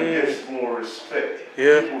 And he gets more respect.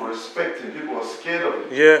 Yeah. People respect him. People are scared of him.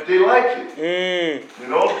 Yeah. They like it. You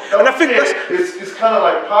know? And I think it's kind of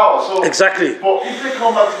like power. So Exactly. But if they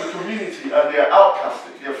come back to the community and they are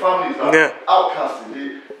outcasted, their families are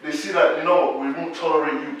outcasted. They see that we won't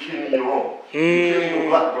tolerate you killing your own. You killing your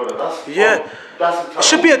black brother. That's that's a taboo. It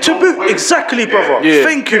should be a taboo. Exactly, brother. Yeah.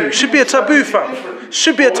 Thank you. Should be a taboo, fam.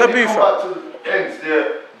 Should be a taboo, Come fam. back to the ends,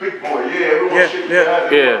 they're big boy, everyone shaking their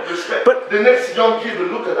hands, Yeah. respect. But- the next young kid will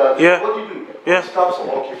look at that. Yeah. What do you do? Yeah. Stab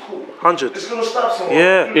someone. Okay, cool. 100. It's gonna stab someone.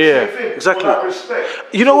 Yeah. Do the Yeah. same thing. Exactly. For that respect.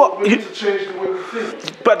 You know what? We You- need to change the way we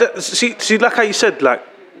think. But see, like how you said, like,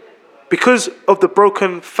 because of the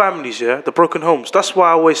broken families, yeah, the broken homes. That's why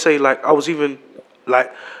I always say, like, I was even,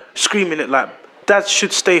 like, screaming it, like, dads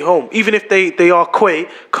should stay home. Even if they are Quay,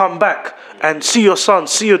 come back and see your sons,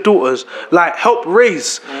 see your daughters, like, help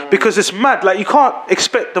raise. Because it's mad. Like, you can't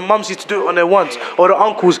expect the mumsies to do it on their ones or the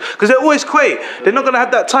uncles, because they're always Quay. They're not going to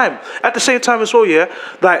have that time. At the same time as well, yeah,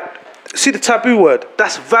 like, See the taboo word,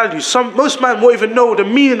 that's value. Most men won't even know the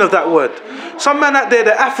meaning of that word. Some men out there,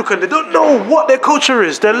 they're African, they don't know what their culture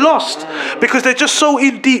is. They're lost because they're just so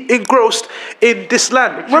engrossed in this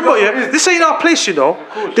land. Remember, this ain't our place, you know.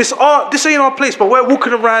 This ain't our place, but we're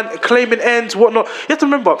walking around claiming ends, whatnot. You have to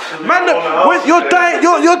remember, man, when you're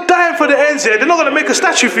dying for the ends here. They're not gonna make a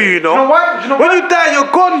statue for you, you know. When you die,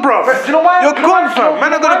 you're gone, bruv. You know why? You're gone, fam.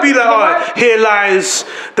 Man are gonna be like, alright, here lies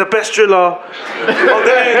the best driller of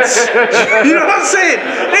the ends. You know what I'm saying?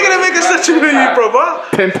 They're gonna make a statue of you, brother.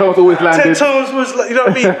 10 toes always landed. 10 toes was like, you know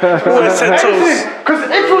what I mean? Always 10 toes. Because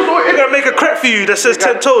if it was, They're gonna make a crep for you that says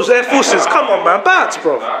 10 toes, Air Forces. Come on, man, bounce,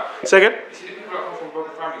 bro. Say again? You see the people that come from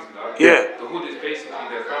broken families and that? Yeah. The hood is basically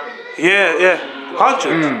their family. Yeah.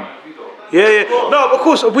 100. Yeah. No, of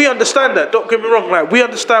course, we understand that. Don't get me wrong. Like, we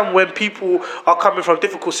understand when people are coming from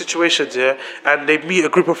difficult situations, yeah, and they meet a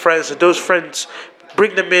group of friends, and those friends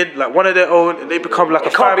bring them in like one of their own, and they become like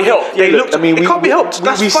a family. It can't be helped. They look. I mean, it can't be helped.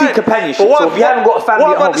 That's we fine. see companionship. But So if you haven't got a family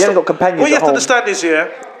at home, you haven't got companions what you at have to home. understand is, yeah,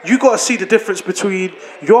 you got to see the difference between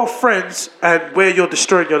your friends and where you're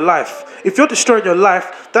destroying your life. If you're destroying your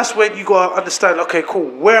life, that's when you got to understand, okay, cool,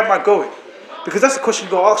 where am I going? Because that's the question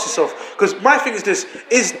you got to ask yourself. Because my thing is this,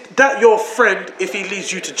 is that your friend if he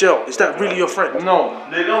leads you to jail? Is that really your friend? no.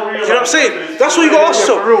 They don't realize. You know what I'm saying? That's what you got to ask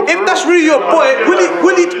yourself. If that's really your boy,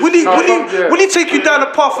 will he take you down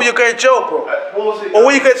the path where you're going to jail, bro? Or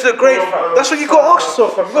will you get to the grave, fam? That's what you got to ask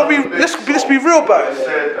yourself, fam. Let's be real about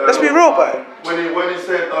it. Let's be real about it. When he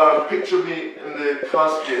said, picture me in the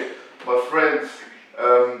casket, my friends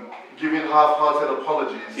giving half-hearted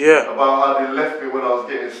apologies about how they left me when I was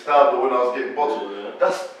getting stabbed or when I was getting bottled.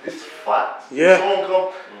 It's fact.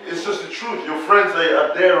 Yeah. It's just the truth. Your friends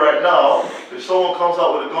are there right now. If someone comes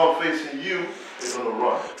out with a gun facing you, they're gonna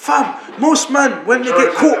run. Fam, most man, when they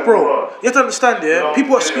get caught, bro, you have to understand, yeah?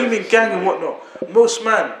 People are screaming gang and whatnot. Most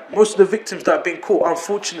of the victims that have been caught,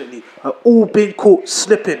 unfortunately, are all been caught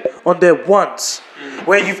slipping on their ones.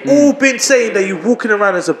 Where you've all been saying that you're walking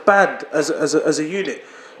around as a band, as a unit.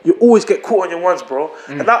 You always get caught on your ones, bro.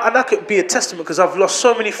 And that could be a testament because I've lost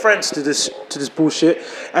so many friends to this bullshit,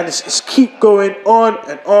 and it's keep going on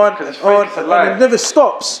and on and on, and it never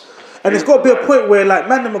stops. And there's got to be a point where like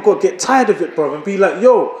man, them have got to get tired of it, bro, and be like,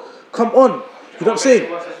 yo, come on. You know what I'm saying?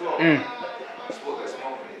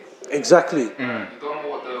 Exactly. You don't know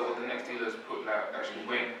what the next dealers put like actually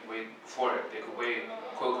wait for it. They could wait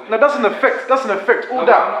coconut. No, that's an effect. All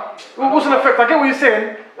that. What's an effect? I get what you're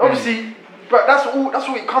saying. Obviously, but that's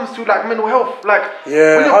what it comes to, like mental health. Like when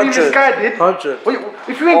you're being misguided,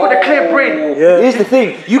 if you ain't got a clear brain. Here's the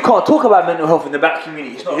thing: you can't talk about mental health in the black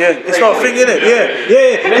community. It's not. It's not a thing, innit?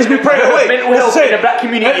 Yeah. Let's be praying away. Mental health in the black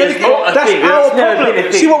community is not a thing. That's our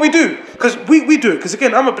problem. See what we do? Because we do it. Because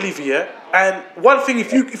again, I'm a believer, yeah. And one thing,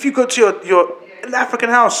 if you go to your African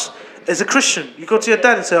house as a Christian, you go to your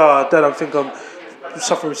dad and say, "Oh, Dad, I think I'm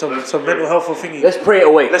suffering some mental health or thingy." Let's pray it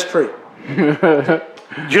away. Let's pray.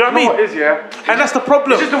 You know what I mean? What it is, yeah? And that's the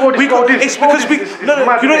problem. It's just the world It's because it's you know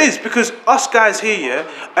mad, what it innit? is? Because us guys here, yeah,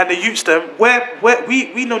 and the youths them,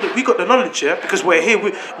 we know that we got the knowledge, yeah, because we're here.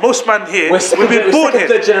 Most man here, we've been born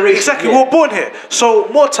here. Exactly, we were born here. So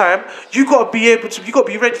more time, you gotta be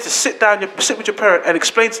ready to sit with your parent and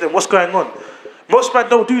explain to them what's going on. Most men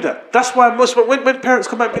don't do that. That's why when parents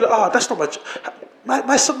come out and be like, that's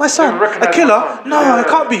not my son, a killer? No, it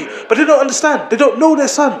can't be. But they don't understand. They don't know their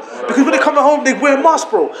son. Because when they come at home, they wear masks,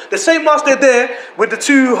 bro. The same mask they're there with the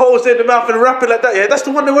two holes in the mouth and wrapping like that, yeah, that's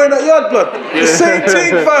the one they're wearing at yard, blood. The same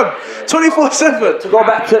thing, fam. 24/7. To go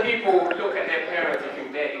back to People look at their parents and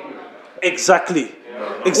think they're ignorant. Exactly. No,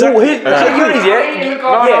 here's the thing,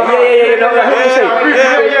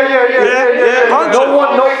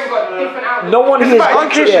 No one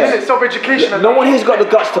here's self-education. No one here's got the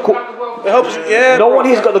guts to call. No one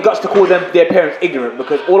here's got the guts to call their parents ignorant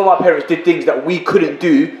because all of our parents did things that we couldn't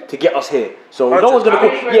do to get us here. So no one's gonna call.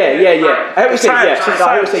 I heard you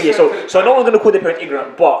say So no one's gonna call their parents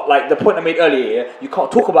ignorant. But like the point I made earlier, you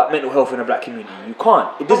can't talk about mental health in a black community. You can't.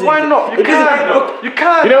 It doesn't. Why not? You can't. You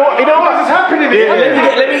can't. You know what? This is happening.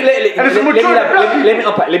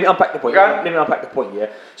 Let me unpack the point. Let me unpack the point. Yeah.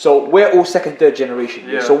 So we're all second, third generation.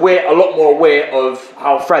 Yeah. So we're a lot more aware of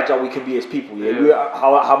how fragile we can be as people. Yeah.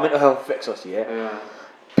 How mental health affects us. Yeah.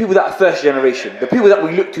 People that are first generation, the people that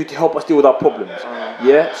we look to help us deal with our problems.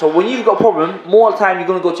 Yeah. So when you've got a problem, more of the time you're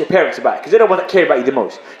gonna go to your parents about it because they're the ones that care about you the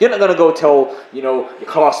most. You're not gonna go tell your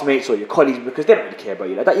classmates or your colleagues because they don't really care about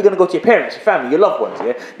you like that. You're gonna go to your parents, your family, your loved ones.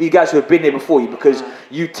 Yeah. These guys who have been there before you because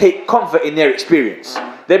you take comfort in their experience.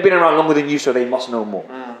 They've been around longer than you, so they must know more.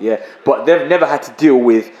 Yeah. But they've never had to deal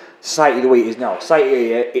with society the way it is now.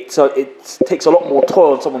 Society, it takes a lot more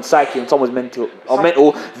toll on someone's psyche and someone's mental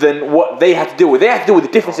than what they had to deal with. They had to deal with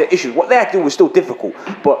the different set of issues. What they had to do was still difficult.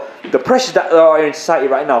 But the pressures that are in society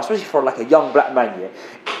right now, especially for like a young black man,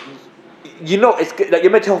 you know, it's like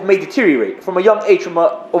your mental health may deteriorate from a young age, from an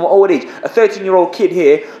old age. A 13-year-old kid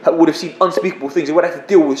here would have seen unspeakable things. They would have to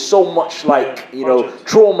deal with so much,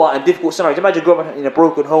 trauma and difficult scenarios. Imagine growing up in a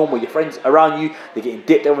broken home where your friends around you, they're getting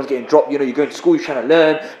dipped, everyone's getting dropped. You know, you're going to school, you're trying to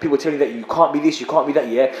learn. People telling you that you can't be this, you can't be that.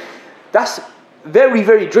 Yeah, that's very,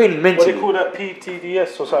 very draining mentally. What do they call that?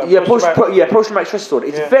 PTDS or something? Yeah, post-traumatic stress disorder.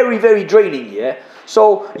 It's very, very draining. Yeah.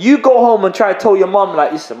 So you go home and try to tell your mum,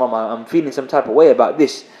 like, listen, mum, I'm feeling some type of way about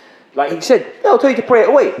this. Like he said, they'll tell you to pray it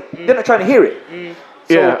away. They're not trying to hear it.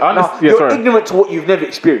 So you're ignorant to what you've never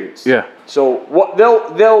experienced. Yeah. So what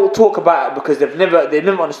they'll talk about it because they've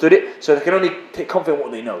never understood it. So they can only take comfort in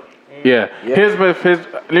what they know. Yeah. Here's let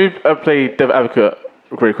me play devil advocate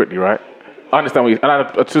very quickly, right? I understand what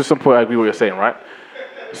and to some point I agree with what you're saying, right?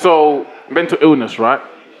 So mental illness, right?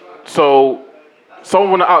 So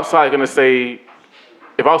someone from the outside is gonna say,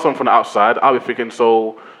 if I was someone from the outside, I'll be thinking,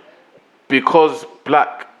 so because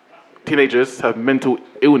black teenagers have mental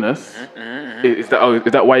illness, is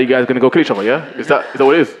that why you guys are gonna go kill each other? Yeah, is that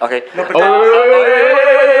what it is? Okay.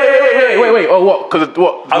 Wait. Oh, what? Because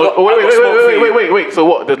what? Wait. So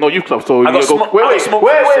what? There's no youth club. So wait. So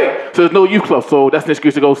there's no youth club. So that's an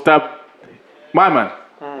excuse to go stab my man.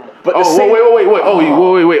 But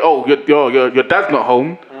wait. Oh, your dad's not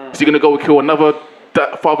home. So you're gonna go kill another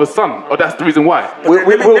father's son? Oh, that's the reason why. You're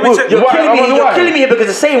killing me here because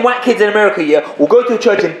the same white kids in America will go to a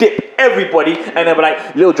church and dip everybody, and they'll be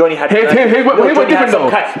like, "Little Johnny had." Here's what's different though.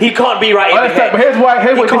 He can't be right. But here's why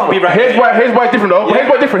it's different though. Here's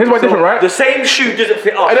what's different, right? The same shoe doesn't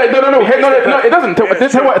fit us. No, it doesn't.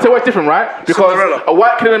 Tell why it's different, right? Because a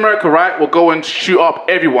white kid in America, right, will go and shoot up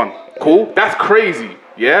everyone. Cool. That's crazy.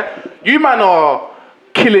 Yeah. You man are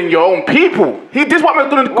killing your own people. This white man's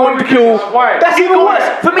going to kill. That's even worse.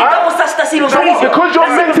 For me, that's even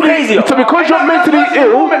crazier.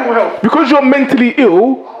 Because you're mentally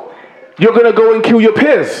ill, you're gonna go and kill your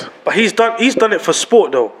peers. But he's done it for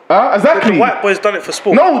sport though. Exactly. The white boy's done it for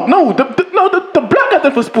sport. No, the black guy done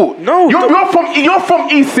it for sport. No, you're from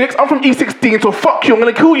E6. I'm from E16. So fuck you. I'm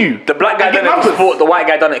gonna kill you. The black guy done it for sport. The white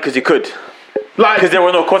guy done it because he could. Because there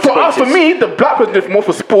were no consequences. For me, the black person did more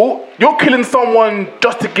for sport. You're killing someone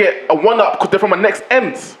just to get a one-up because they're from the next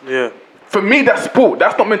ends. Yeah. For me, that's sport.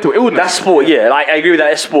 That's not mental illness. That's sport, yeah. Like, I agree with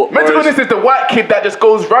that. It's sport. Mental illness is the white kid that just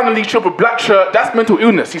goes randomly shop a black shirt. That's mental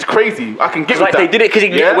illness. He's crazy. I can get with that. They did it because he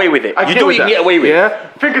can get away with it. You do it, you can get away with it. Yeah.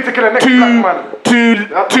 Thinking to kill a next black man.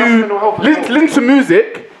 To listen to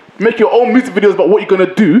music, make your own music videos about what you're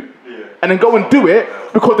gonna do, and then go and do it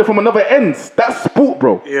because they're from another ends. That's sport,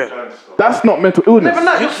 bro. Yeah. That's not mental illness.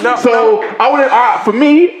 For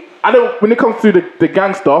me, I don't. When it comes to the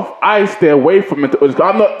gang stuff, I stay away from mental illness.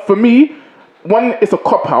 I'm not. For me, one, it's a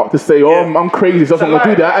cop out to say, I'm crazy, so I'm gonna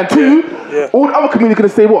do that. And two, all the other communities are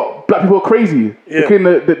gonna say what? Black people are crazy. Yeah.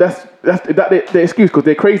 That's their excuse because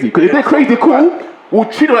they're crazy. Because if they're crazy, cool. We'll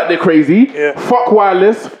treat them like they're crazy. Yeah. Fuck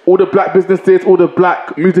Wireless, all the black businesses, all the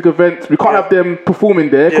black music events. We can't have them performing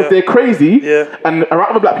there because they're crazy. Yeah. And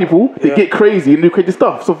around other black people, they get crazy and do crazy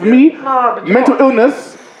stuff. So for me, mental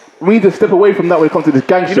illness, we need to step away from that when it comes to this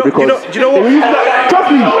gang shit because you know what?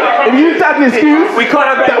 Trust me, if you use that as an excuse, we can't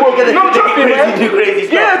have that. Do crazy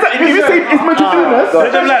stuff. Yeah, exactly. If you say it's mental illness,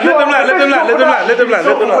 let them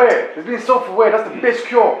lie. It's being self-aware. That's the best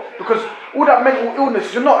cure because all that mental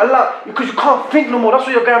illness, you're not allowed because you can't think no more. That's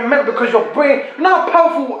why you're going mental because your brain. You know how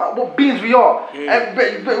powerful what beings we are,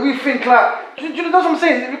 but we think like. That's what I'm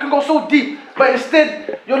saying. We can go so deep, but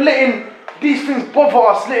instead you're letting these things bother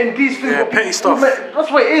us, letting these things. Petty stuff. That's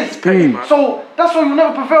what it is. Petty, man. So that's why you'll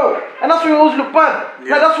never prevail, and that's why you always look bad.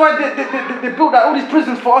 Yeah. Like that's why they built all these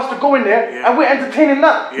prisons for us to go in there, and we're entertaining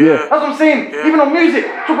that. Yeah. That's what I'm saying. Even on music,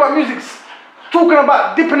 talking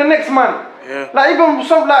about dipping the next man. Yeah. Like even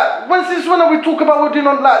some like when we talk about we're doing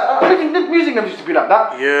on like I think the music never used to be like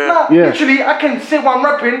that. Literally I can say what I'm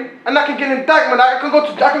rapping and I can get an indictment. I can go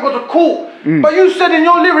to court. But you said in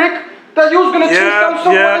your lyric that you was gonna chase down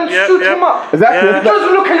someone and shoot him up. Exactly.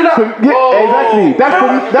 Just look at you like exactly.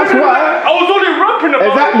 That's why I was only rapping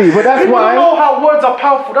about exactly, but that's people why know how words are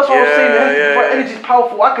powerful. That's what I was saying. Energy is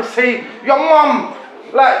powerful. I could say your mum,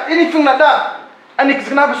 like anything like that, and it's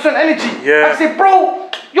gonna have a certain energy. I can say, bro,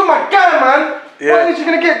 you're my guy, man. What energy you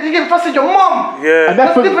gonna get? You get faster your mum. And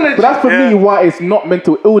that's for me why it's not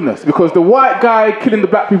mental illness because the white guy killing the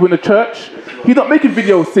black people in the church, he's not making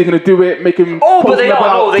videos saying he's gonna do it, making but they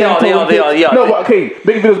are. No, but okay,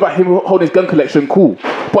 making videos about him holding his gun collection, cool.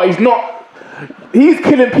 But he's not He's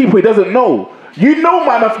killing people he doesn't know. You know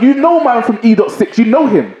man from E.6. You know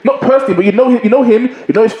him, not personally, but you know him. You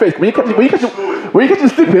know his face. When you catch him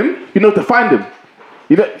slipping, you know to find him.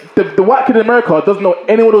 You know the white kid in America doesn't know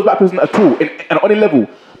any of those black person at all, on any level.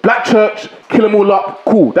 Black church, kill them all up,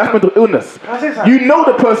 cool. That's mental illness. You know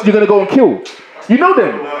the person you're gonna go and kill. You know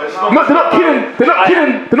them. No, they're not killing. They're not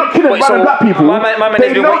killing random black people. My man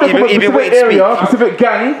They know them from a specific area, specific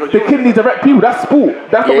gang. They're killing these direct people. That's sport.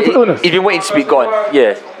 That's not mental illness. He's been waiting to speak. Go on.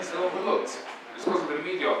 Yeah. It's overlooked. It's because of the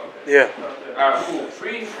media. Yeah. Cool.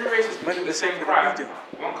 Three races commit the same crime.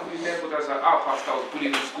 One could be labelled as an outcast that was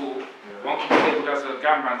bullied in school. One could be labelled as a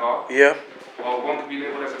gangbanger. Yeah. Or one could be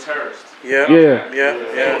labelled as a terrorist. Yeah.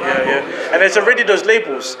 And there's already those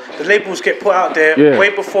labels. The labels get put out there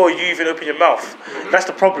way before you even open your mouth. That's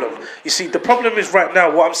the problem. You see, the problem is right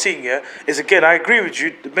now, what I'm seeing here is, again, I agree with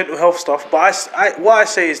you, the mental health stuff, but what I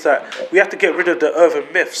say is that we have to get rid of the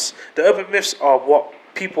urban myths. The urban myths are what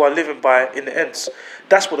people are living by in the ends.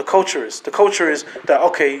 That's what the culture is. The culture is that,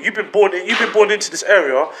 okay, you've been born into this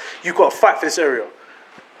area, you've got to fight for this area.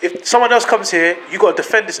 If someone else comes here, you got to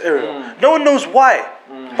defend this area. No one knows why.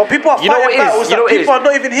 But people are fighting battles that people are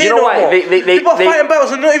not even here no more. People are fighting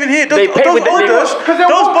battles and not even here. Those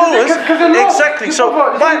bowlers, exactly. So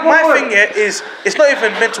my thing here is, it's not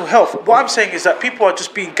even mental health. What I'm saying is that people are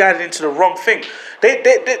just being guided into the wrong thing. They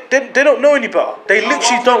don't know any better. They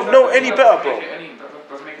literally don't know any better, bro.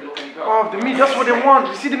 Oh, the media, that's what they want.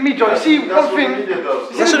 You see the media, you see one thing.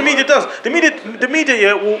 That's what the media does. The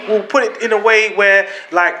media will put it in a way where,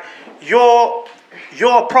 like, you're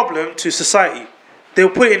a problem to society. They'll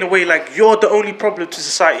put it in a way like you're the only problem to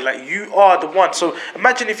society. Like, you are the one. So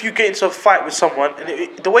imagine if you get into a fight with someone,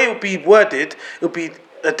 and the way it will be worded, it'll be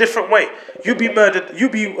a different way. You'll be murdered. You'll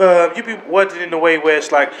be worded in a way where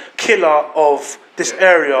it's like killer of this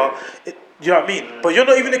area. You know what I mean? But you're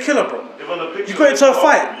not even a killer, bro. You got into a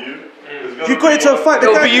fight. You got into a fight.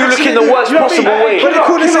 No, but you look in the worst possible way. But they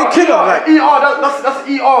call this a killer. Like ER, that's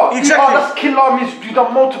ER. Exactly. ER, that's killer means you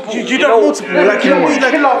done multiple. You done multiple. Like, you know what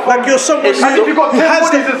I mean? Like you're someone if you got 10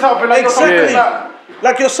 bodies and something, like exactly.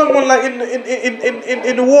 Like you're someone like in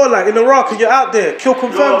the war, like in Iraq, and you're out there, kill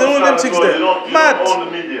confirmed, and all them things there. Mad. You don't own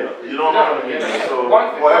the media. You don't own the media. So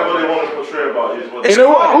whatever they want to portray about you is what. You know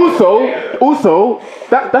what? Also,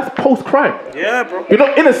 that's post-crime. Yeah, bro. You're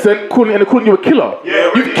not innocent calling you a killer. Yeah,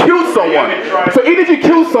 you've killed someone. So even if you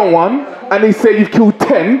kill someone and they say you've killed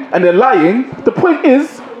 10 and they're lying, the point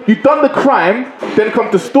is you've done the crime, then come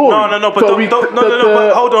to story. No, but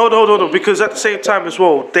but hold on, because at the same time as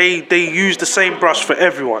well, they use the same brush for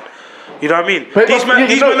everyone. You know what I mean? But these men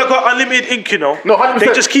have got unlimited ink, you know. No, 100%.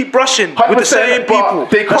 They just keep brushing with the same people.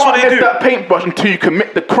 They can't lift that paintbrush until you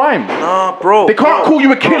commit the crime. Nah, bro. They can't call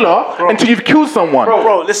you a killer until you've killed someone.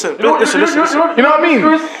 Bro, listen. You know what I mean?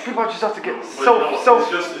 People just have to get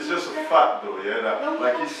It's just a fact, though, yeah. That,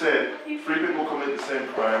 like he said, 3 people commit the same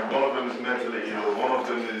crime. One of them is mentally ill. One of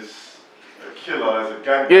them is a killer, is a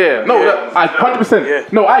gangster. Yeah, no, 100%. Yeah.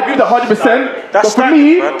 No, I agree with 100%. That's but for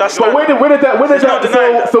me, standard. where did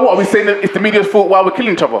that? So what are we saying? That it's the media's fault while we're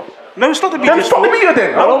killing each other? No, it's not the media's fault. Stop the media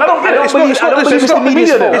then. I don't get it. It's not the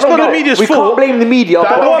media's fault. It's not the media's We fault. can't blame the media.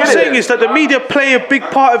 But what I'm saying is that the media play a big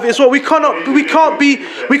part of it as well. We can't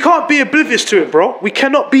be oblivious to it, bro. We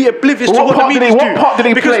cannot be oblivious to what the media do. What part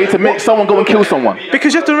did they play to make someone go and kill someone?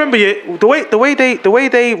 Because you have to remember, the way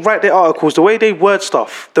they write their articles, the way they word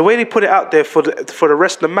stuff, the way they put it out there for the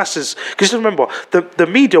rest of the masses. Because you have to remember, the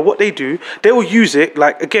media, what they do, they will use it.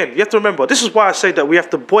 Like, again, you have to remember. This is why I say that we have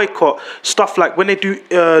to boycott stuff like when they do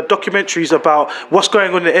documentaries about what's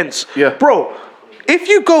going on in the ends. Yeah. Bro, if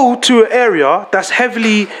you go to an area that's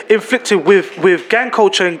heavily inflicted with gang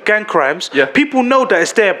culture and gang crimes, people know that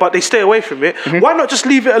it's there, but they stay away from it. Why not just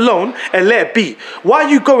leave it alone and let it be? Why are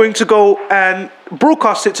you going to go and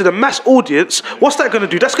broadcast it to the mass audience? What's that going to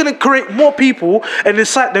do? That's going to create more people and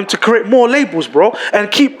incite them to create more labels, bro,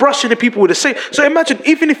 and keep brushing the people with the same. So imagine,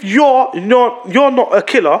 even if you're not a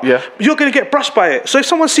killer, you're going to get brushed by it. So if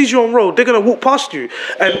someone sees you on road, they're going to walk past you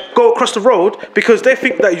and go across the road because they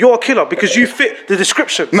think that you're a killer because you fit the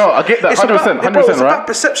description. No, I get that. 100%, 100%, it's about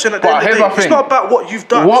perception at the end of the day. It's not about what you've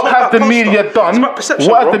done. What has the media done? It's about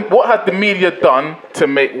perception, what has the media done to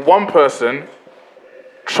make one person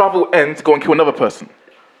travel ends to go and kill another person?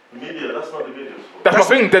 Media, that's not the media's fault. That's my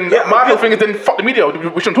thing. Then my whole thing is then fuck the media.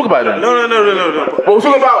 We shouldn't talk about it then. No. But we're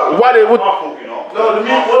talking about why they would. No,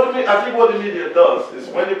 I think what the media does is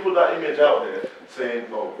when they put that image out there saying,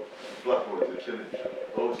 oh, black boys, they're killing each other.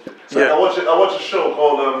 Those kids. Yeah. I watch a show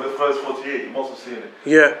called The First 48. You must have seen it.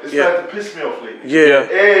 Yeah. It's Yeah. starting to piss me off lately. Yeah.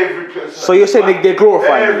 Every person. So you're saying they're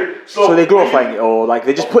glorifying it? So they're glorifying it, or like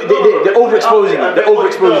they just put they're overexposing it. They're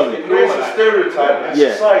overexposing it. It creates a stereotype in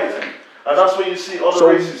society. And that's when you see other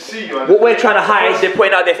races see you. And what we're trying to hide, they're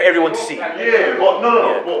putting out there for everyone to see. Yeah, but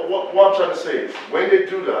no. What I'm trying to say is, when they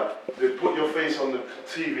do that, they put your face on the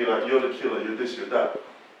TV like you're the killer, you're this, you're that.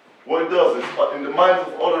 What it does is, in the minds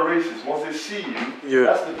of other races, once they see you,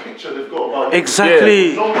 that's the picture they've got about you.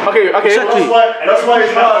 Exactly. Okay. Exactly. That's why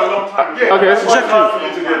it's hard. Yeah, Okay. that's why it's hard for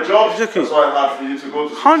you to get jobs. Exactly. That's why it's hard for you to go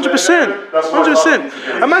to 100%. That's why it's hard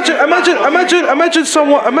for you to get Imagine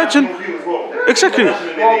someone. Imagine. Exactly.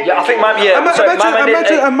 Yeah, I think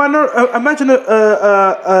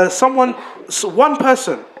one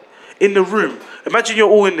person in the room. Imagine you're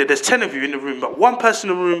all in there. There's 10 of you in the room, but one person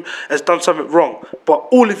in the room has done something wrong. But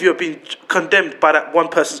all of you are being condemned by that one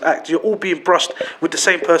person's act. You're all being brushed with the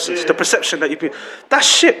same person. It's the perception that you've been. That's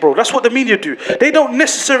shit, bro. That's what the media do. They don't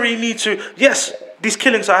necessarily need to. Yes, these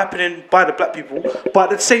killings are happening by the black people,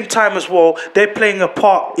 but at the same time as well, they're playing a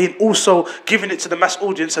part in also giving it to the mass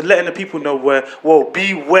audience and letting the people know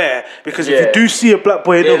beware, because if you do see a black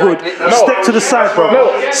boy in the hood, step to the side,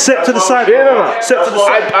 bro. Step to the side, bro. Step to the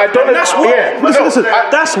side. I don't. That's listen.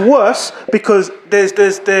 That's worse because there's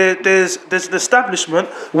an establishment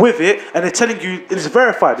with it, and they're telling you it's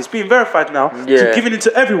verified. It's being verified now. To giving it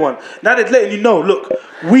to everyone. Now they're letting you know. Look,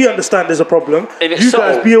 we understand there's a problem. You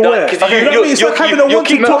guys be aware. You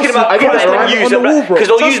keep talking about crime and youth, because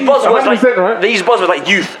they'll use buzzwords like they use buzzwords like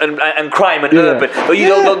youth and crime and urban.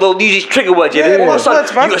 They'll use these trigger words.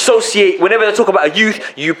 You associate whenever they talk about a youth,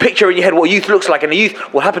 you picture in your head what youth looks like, and a youth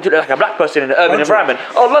will happen to look like a black person in an urban environment.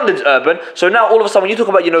 Oh, London's urban, so now all of a sudden when you talk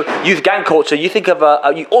about youth gang culture, you think of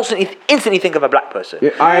you also instantly think of a black person.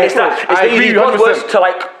 I agree use buzzwords to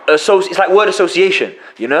like it's like word association.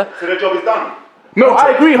 You know. So their job is done. No, I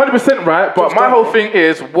agree 100% right, but my whole thing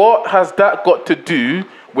is, what has that got to do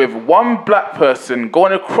with one black person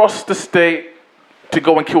going across the state to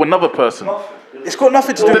go and kill another person? It's got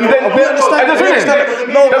nothing to do with it. There's a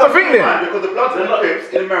thing there. Because the Bloods and the Crips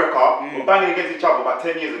in America were banging against each other about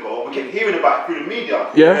 10 years ago. We kept hearing about it through the media.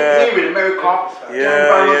 Hearing America, and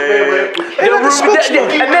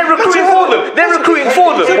they're recruiting for them. They're recruiting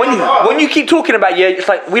for them. When you keep talking about it's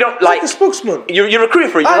like we don't like the spokesman. You're recruiting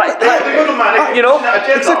for it. You're like you know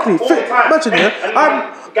exactly. Imagine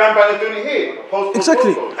gangbangers doing it here.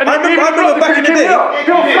 Exactly. I remember back in the day.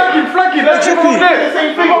 Flanking. Exactly.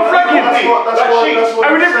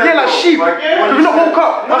 And we didn't like sheep. We've not woke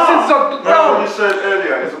up. My senses are down. What you said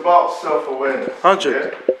earlier is about self-awareness.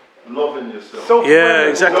 100. Loving yourself. Yeah,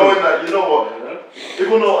 exactly. Knowing that, you know what?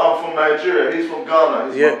 Even though I'm from Nigeria, he's from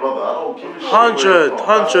Ghana, he's my brother. I don't give a shit. 100.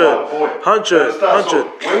 So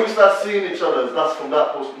when we start seeing each other, that's from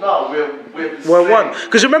that post. Now we're one.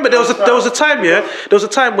 Because remember, there was a time, There was a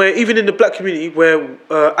time where even in the black community, where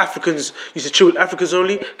Africans used to chill with Africans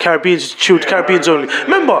only, Caribbeans used to chill with Caribbeans only.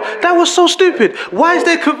 Remember, that was so stupid. Why is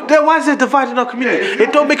there divide in our community?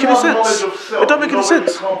 It don't make any sense. It don't make any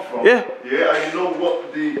sense. Yeah. Yeah, and you know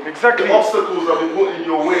what the obstacles that we put in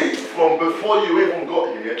your way from before you even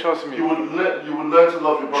got here. Trust me. You would learn to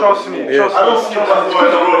love your brother. Trust me. I don't see black boys on the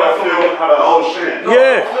road. I feel like, oh shit. No, Yeah. I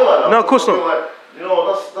don't feel like that. No, of course not. Like, you know,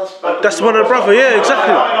 That's one of the brother. Yeah,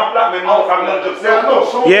 exactly.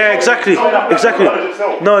 Yeah, exactly.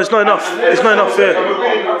 No, it's not enough. It's not enough. Yeah.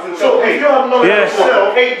 So if you have knowledge of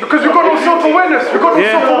yourself, because we've got no self-awareness.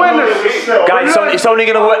 Guys, it's only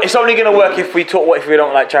gonna work. It's only gonna work if we talk. What if we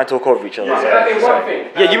don't like try and talk over each other? I think one thing.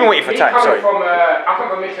 Yeah, you've been waiting for time. Sorry. I come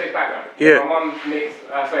from a mixed-race background. Yeah. My mum's mixed.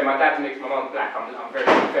 My dad's mixed. My mum's black. I'm very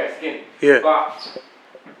fair-skinned. Yeah. But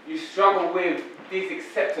you struggle with these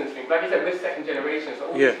acceptance things. Like you said, we're second generation, so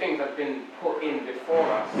all these things have been put in before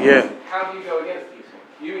us. Yeah. How do you go against these things?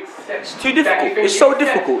 You accept. It's too difficult. It's so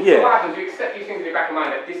difficult. So what happens? You accept these things in your back of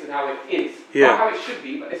mind that this is how it is. Yeah. Not how it should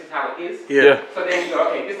be, but this is how it is. Yeah. So then you go,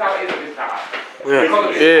 okay, this is how it is, and this is how I feel.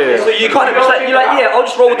 Yeah. So you can't. You're like, I'll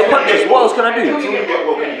just roll with the punches. What else can I do?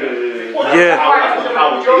 Yeah.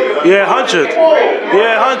 Yeah, 100.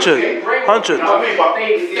 Yeah, 100.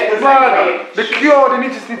 The cure, they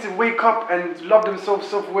just need to wake up and love themselves,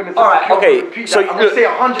 self-awareness. Alright, okay. So I'm gonna say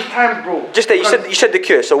 100 times, bro. Just there, you said the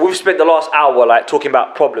cure. So we've spent the last hour like talking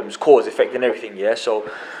about problems, cause, effect, and everything. Yeah. So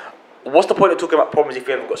what's the point of talking about problems if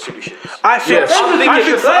you haven't got solutions? I think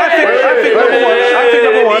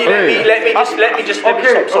number one. Let me just stop.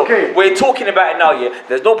 So we're talking about it now, yeah.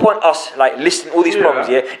 There's no point us like listing all these problems,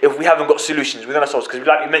 yeah, if we haven't got solutions within ourselves. Because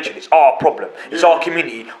like we mentioned, it's our problem. It's our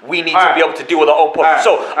community. We need to be able to deal with our own problems.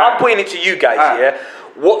 So I'm pointing it to you guys, yeah.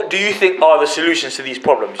 what do you think are the solutions to these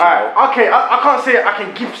problems? You know? Okay, I can't say I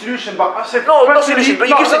can give solution, but I said no, not solution, but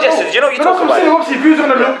you give suggestions. You know what you talk about. Obviously, if you're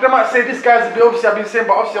gonna look, they might say this guy's a bit. Obviously, I've been saying,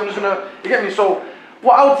 but obviously, I'm just gonna. You get me? So,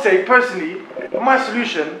 what I would say personally, my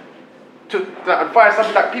solution to that advice, I'd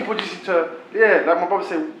be like, people just need to, like my brother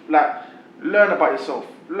said, like learn about yourself,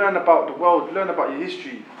 learn about the world, learn about your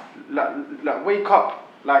history, like wake up,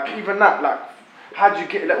 like even that, like how do you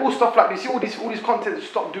get, like all stuff like this, all these content.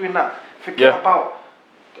 Stop doing that. Forget about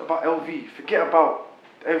LV. Forget about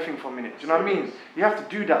everything for a minute. Do you know what I mean? You have to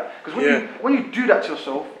do that because when you do that to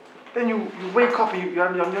yourself, then you wake up and you're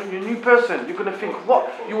a new person. You're gonna think, what?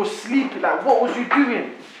 You were sleeping. Like, what was you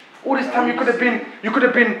doing? All this time you could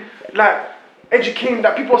have been like educating.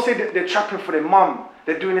 That people say that they're trapping for their mum.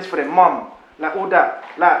 They're doing this for their mum. Like all that.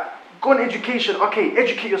 Like go on education. Okay,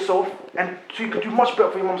 educate yourself, and so you could do much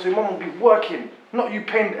better for your mum. So your mum will be working, not you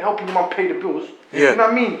helping your mum pay the bills. You know what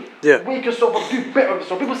I mean? Yeah. Wake yourself up, do better with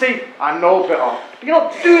yourself. People say, I know better. But you're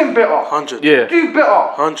not doing better. 100. Yeah. Do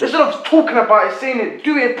better. 100. Instead of talking about it, saying it,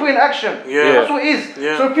 do it, put it in action. Yeah. That's what it is.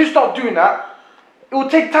 Yeah. So if you start doing that, it will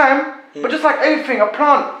take time, but just like everything, a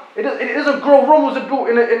plant, it doesn't grow. Rome wasn't built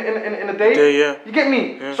in a day. Yeah. You get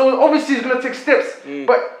me? Yeah. So obviously it's gonna take steps,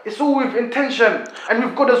 but it's all with intention and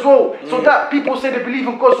with God as well. So that people say they believe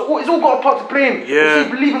in God, so it's all got a part to play in. Yeah. You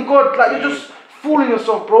see, believe in God, like you're just fooling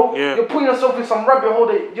yourself, bro. Yeah. You're putting yourself in some rabbit hole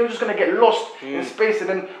that you're just gonna get lost in space, and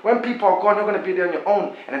then when people are gone, you're gonna be there on your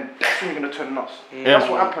own, and then that's when you're gonna turn nuts. That's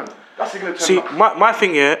what happened. That's when you're gonna turn nuts. See, my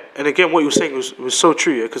thing here, and again, what you were saying was so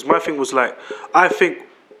true, because my thing was like, I think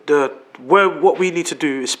what we need to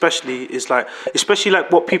do, especially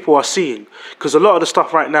like what people are seeing, because a lot of the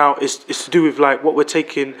stuff right now is to do with like what we're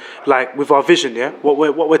taking, like with our vision, what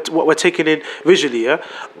we're taking in visually,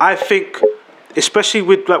 I think. Especially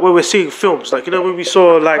with like when we're seeing films, like when we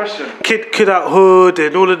saw like Kid Out Hood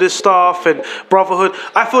and all of this stuff and Brotherhood,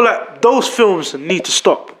 I feel like those films need to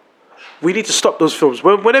stop. We need to stop those films.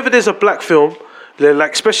 Whenever there's a black film,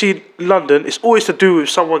 like especially in London, it's always to do with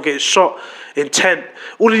someone getting shot in tent.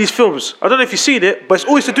 All of these films, I don't know if you've seen it, but it's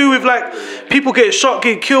always to do with like people getting shot,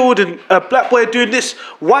 getting killed, and a black boy doing this.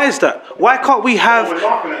 Why is that? Why can't we have? We're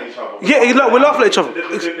laughing at each other. We're laughing at each other.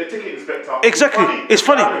 The ticket inspector. Exactly, it's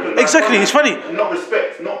funny. Exactly, it's funny. No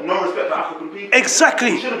respect for African people.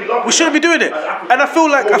 Exactly, we shouldn't be doing it. And I feel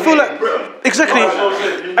like exactly.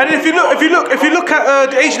 And if you look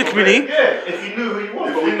at the Asian community. Yeah, if you knew who you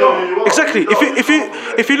was, but we know who you are. Exactly.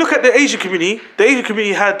 If you look at the Asian community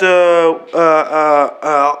had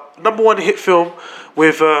 #1 hit film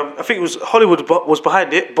with I think it was Hollywood was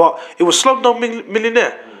behind it, but it was Slumdog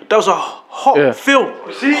Millionaire. That was a hot film,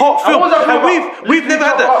 and we've never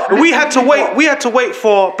had that. We had to wait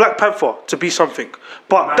for Black Panther to be something.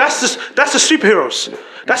 But that's the superheroes.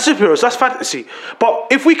 That's superheroes. That's fantasy. But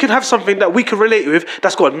if we can have something that we can relate with,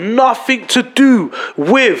 that's got nothing to do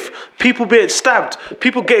with people being stabbed,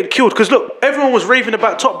 people getting killed. Because look, everyone was raving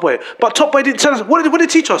about Top Boy, but Top Boy didn't tell us. What did it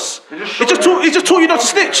teach us? It just taught you not to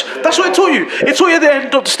snitch. That's what it taught you. It taught you at the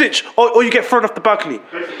end not to snitch, or you get thrown off the balcony.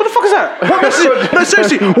 What the fuck is that? What message? No,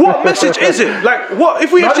 seriously, what message is it? Like, what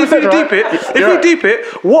if we actually deep it?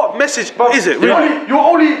 What message is it? Really? You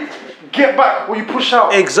only get back what you push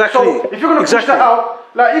out. Exactly. So if you're gonna push that out,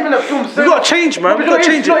 like even a film. We gotta change, man. We gotta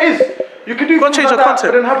change it. You can do things like that,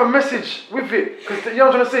 but then have a message with it. Because you know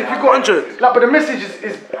what I'm trying to say. If you got 100. like, but the message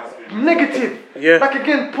is negative. Yeah. Like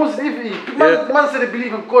again, positivity. Man say they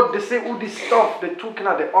believe in God. They say all this stuff. They're talking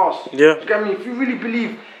out their arse. Yeah. You get me? If you really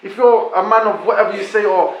believe, if you're a man of whatever you say,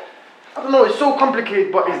 or I don't know, it's so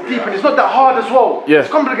complicated, but it's deep and it's not that hard as well. Yeah. It's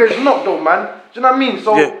complicated. It's not though, man. Do you know what I mean?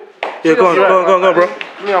 So. Yeah, go on, bro.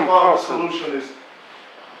 The solution is,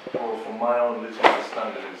 from my own little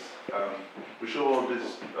understanding, is we should all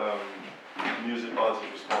this music artists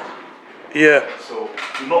responsibility. Yeah. So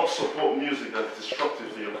do not support music that's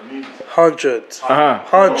destructive to your community. 100.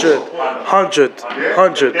 100.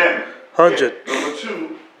 Number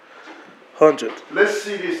two, 100. let's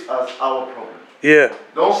see this as our problem. Yeah.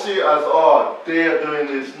 Don't see it as, they are doing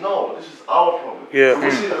this. No, this is our problem. Yeah. If we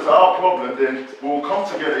see it as our problem, then we'll come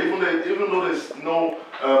together. Even though there's no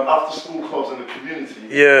after-school clubs in the community,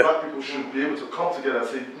 black people should be able to come together and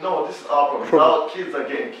say, no, this is our problem. Our kids are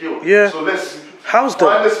getting killed. Yeah. So let's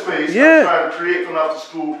find a space and try and create an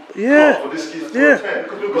after-school club for these kids to attend.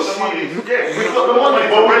 Because we've got the money. We've got the money,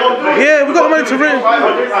 but we don't do it. Yeah, we got the money to rent.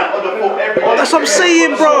 That's what I'm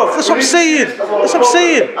saying, bro. That's what I'm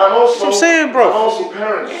saying. And also, bro. And also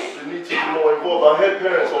parents, they need to be more involved. I heard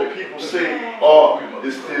parents or people say,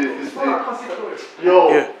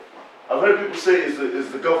 I've heard people say it's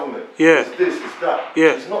the government. Yeah. It's this, it's that.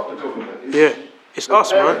 Yeah. It's not the government. It's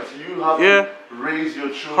us, parents. man. You have to raise your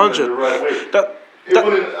children in the right way.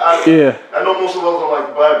 I know most of us don't like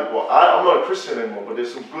the Bible, but I'm not a Christian anymore, but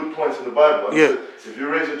there's some good points in the Bible. And if you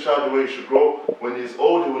raise a child the way he should grow, when he's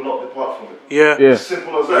old, he will not depart from it. It's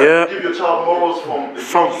simple as that. Give your child morals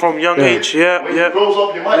from young age. When he grows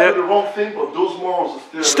up, you might do the wrong thing, but those morals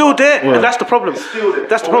are still there. And that's the problem.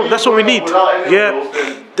 That's the problem. That's what we need.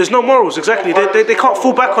 There's no morals. Exactly. They can't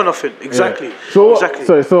fall back on nothing. Exactly. So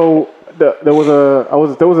there was a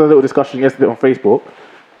little discussion yesterday on Facebook.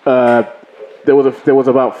 There was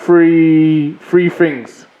about three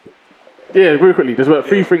things. Yeah, very quickly. There's about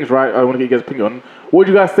three things, right? I want to get you guys' opinion on. What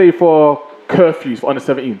do you guys say for curfews for under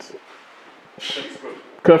 17s?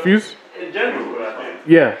 Curfews? In general, I think.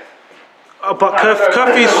 Yeah. But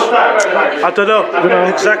curfews, I don't know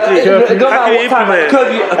exactly. How can you implement it?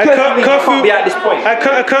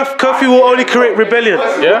 Curfew will only create rebellion.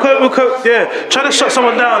 Try to shut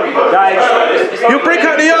someone down. You break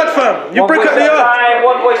out the yard, fam. You break out the yard.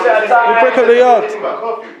 One voice at a time. You break out the yard.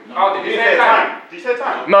 Oh, did you say time? Did you say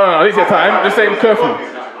time? No, I didn't say time. Just saying curfew.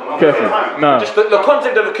 Curfew. No. Just the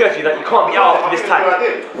concept of a curfew that you can't be out after this time.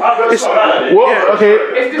 Okay.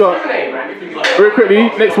 It's discriminating, man. Very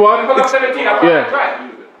quickly, next one.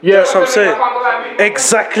 Yeah, that's what I'm saying.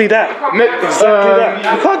 Exactly that. You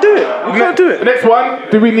can't do it. You can't do it. Next one.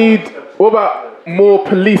 Do we need? What about more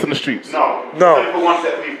police on the streets? No. Only for one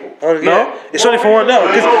set of people. No, it's only for one now.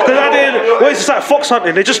 Because I did. It's just like fox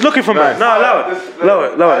hunting. They're just looking for man. No, allow it.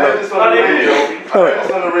 I heard this on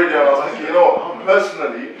the radio, and I was thinking,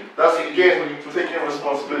 personally, that's again taking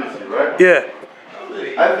responsibility, right? Yeah.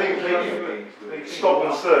 I think stop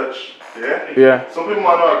and search. Yeah. Some people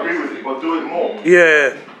might not agree with it, but do it more.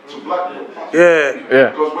 Yeah. To black people.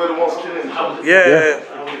 Yeah. Because we're the ones killing each other.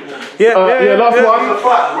 Last one. That's a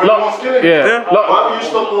fact. We're the ones killing each other. Why would you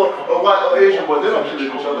stop a white or Asian, but they're not killing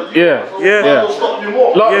each other? They'll stop you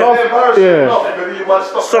more. They're embarrassing enough. Maybe you might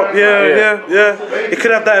stop. It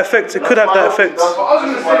could have that effect. It could have that effect. But I was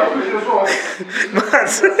going to say as well.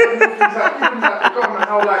 Even the government,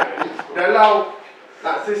 how they allow.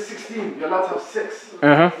 Like say 16, you're allowed to have sex. You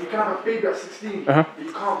can have a baby at 16, but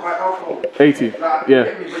you can't buy alcohol. 18. Like, you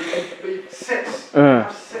get me, but you sex. You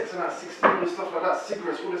have sex and at 16, all this stuff like that,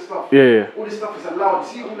 cigarettes, all this stuff. All this stuff is allowed. You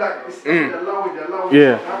see, all like this stuff, they're allowing this stuff to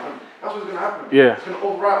happen. That's what's going to happen. It's going to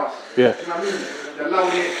override us. You know what I mean? They're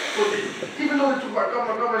allowing it. But even though they talk about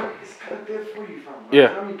government, it's kind of there for you, fam. You know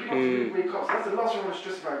what I mean? People have to wake up. So that's the last thing I want to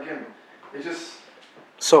stress about again. It's just.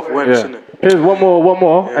 Self-awareness, isn't it? Here's one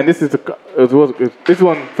more, and this is this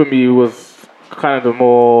one for me was kind of the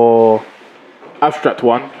more abstract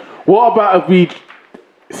one. What about if we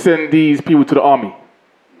send these people to the army?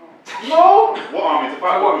 No. What army? To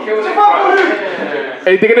fight what?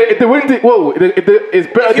 If they wouldn't, it's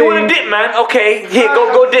better. If you want to dip, man, okay, here,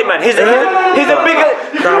 go dip, man. Here's a bigger.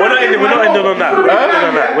 No, we're not ending on that. We're not ending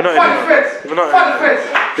on that. We're not ending that.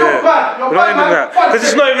 Because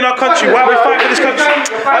it's not even our country. Why are we fighting for this country?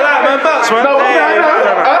 I like man, bounce, man.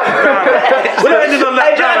 We're not ending on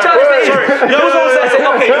that. Sorry.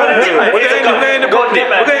 Okay, you want to dip, man. We're going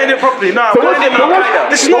to end it properly. Nah,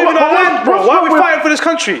 this is not even our land, bro. Why are we fighting for this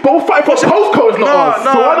country? But we're fighting for the postcode, not us.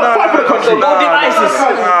 So why not fight for the country? Go dip ISIS.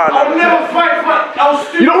 I'll never fight for.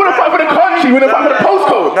 You don't want to fight for the country. You want to fight for the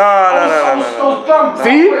postcode. No.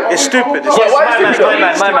 See? It's stupid.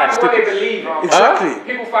 My man. Exactly.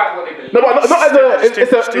 People fight for what they believe. No, but not as a.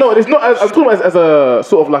 It's not as. I'm talking about as a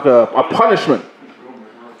sort of like a punishment.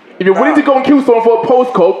 If you're willing to go and kill someone for a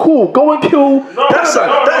postcode, cool. Go and kill.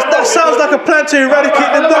 That sounds like a plan to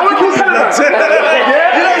eradicate the black people. You know what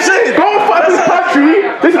I'm saying? Go and fight for this country.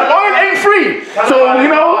 This oil ain't free. So you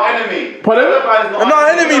know. Pardon? We're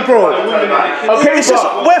not enemy, bro. Okay, it's just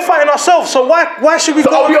we're fighting ourselves. So why should we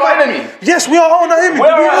go? Are we our enemy? Yes, we are our own enemy. We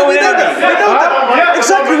know that.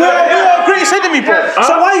 Exactly. We're our greatest enemy, bro.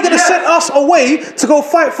 So why are you gonna send us away to go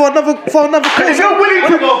fight for another cause? If you're willing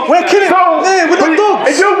to, we're killing. We're not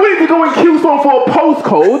dogs. If you're willing to go and kill someone for a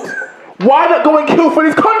postcode, why not go and kill for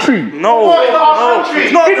this country? No. It's not a country.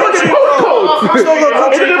 It's not a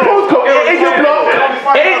country. It's a postcode. It ain't your block.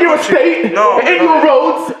 It ain't your estate. It ain't your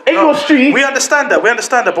roads. It ain't your street. We understand that.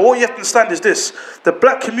 But what you have to understand is this: the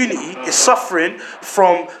black community is suffering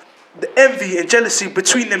from the envy and jealousy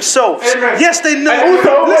between themselves. Yes, they know.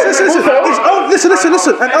 Listen.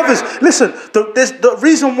 And others, listen. There's the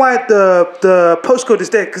reason why the postcode is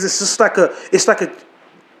there because it's just like a.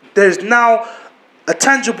 There's now a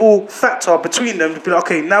tangible factor between them to be like,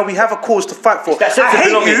 okay, now we have a cause to fight for. I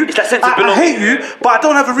hate you, but I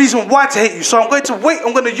don't have a reason why to hate you. So I'm going to wait.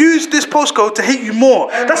 I'm going to use this postcode to hate you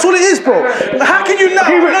more. That's all it is, bro. How can you now?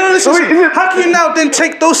 How can you now then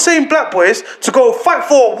take those same black boys to go fight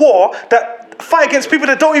for a war that fight against people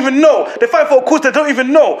that don't even know. They fight for a cause they don't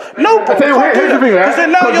even know. No, bro. Here's the thing, right? Because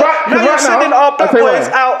then now you're sending our black boys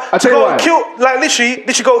out to go kill, like literally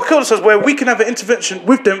go kill themselves, where we can have an intervention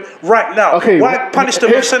with them right now. Okay. Why punish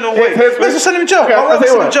them and send them away? Let's just send them in jail. I'd rather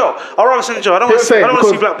send them in jail. I don't want to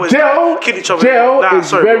see black boys kill each other. Jail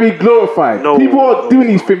is very glorified. No. People are doing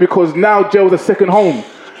these things because now jail is a second home.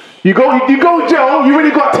 You go jail, you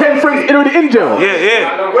already got 10 friends already in jail.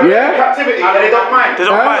 Yeah. We're in captivity and they don't mind. They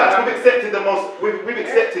don't mind. We've accepted we've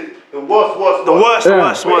accepted the worst. The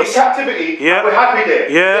worst. We're in captivity, and we're happy there.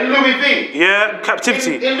 Yeah. In Louis V. Yeah,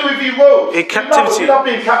 captivity. In Louis V roads. In captivity. We love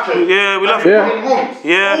being captured. Yeah, we love it. it. In rooms.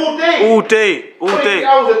 Yeah. All day. 20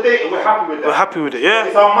 hours a day, we're happy with that. We're happy with it, yeah.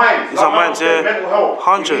 It's our minds. It's our minds, yeah. Mental health.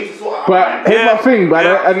 100. But here's my thing, man,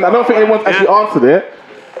 and I don't think anyone's actually answered it.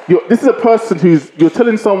 This is a person you're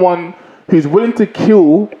telling someone who's willing to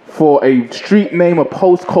kill for a street name, a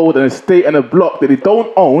postcode, and a state and a block that they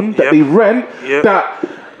don't own, that they rent, that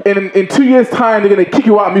in 2 years' time they're gonna kick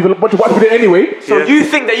you out and move a bunch of white people there anyway. So you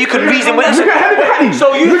think that you can reason with? Look at Hattie.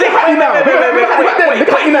 So you think?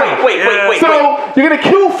 Wait. So you're gonna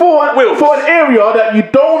kill for an area that you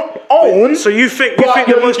don't own. So you think the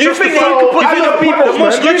most you think that you can put other people? The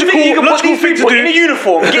most logical thing to do in a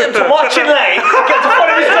uniform, get them to march in line, get them to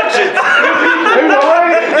follow instructions.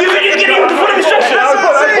 You think you can get them to follow instructions?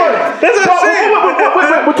 That's what I'm saying.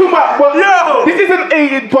 We're talking about. This isn't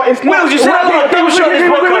a. But it's not. You said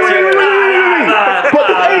But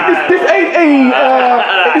this ain't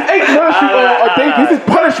nursery or dating. This is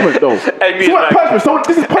punishment, though.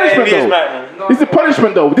 This is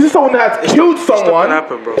punishment, though. This is someone that has killed someone.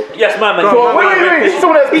 Happen, bro. Yes, man. Wait. This is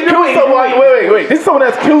someone that's killed someone. Wait. This is someone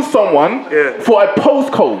that's killed someone for a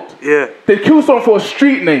postcode. Yeah. They killed someone for a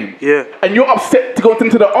street name. Yeah. And you're upset to go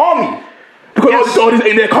into the army. Because all this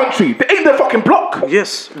ain't their country. They ain't their fucking block.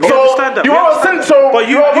 Yes. We understand that. You are sent to. But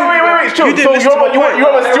you wait.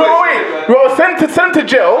 You are sent to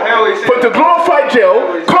jail, but to glorify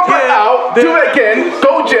jail, come back out, do it again,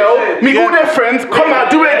 go jail, meet all their friends, come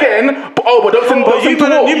out, do it again. But don't send to war. You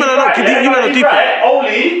man are not deep in it.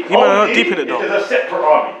 Only. You man are not deep in it though. There's a separate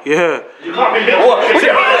army. Yeah. You can't be Wait,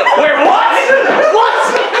 what?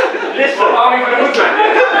 Listen. Army for the hoodman.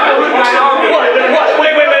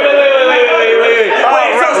 Wait.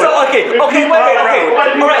 Okay.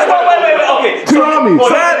 Alright, stop. Okay. Two armies.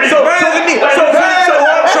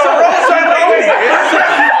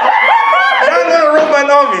 Roman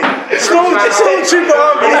army. Stormtrooper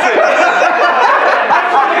army.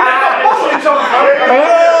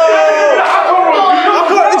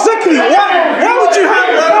 Exactly. Why would you have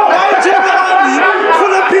an army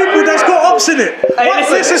full of people that's got ops in it?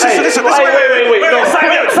 Listen. Wait. No, sign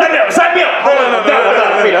me up.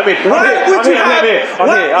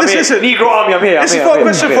 Listen. Negro army, I'm here. This is for a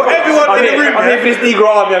question for everyone in the room. I'm here for this Negro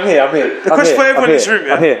army, I'm here. The question for everyone in this room,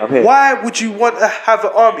 I'm here. Why would you want to have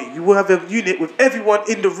an army? You will have a unit with everyone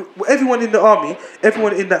in the army,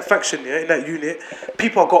 everyone in that faction, in that unit.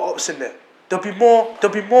 People have got ops in there. There'll be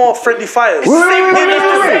more friendly fires.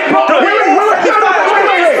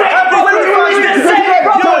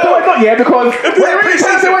 Yeah, because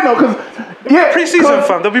pre-season,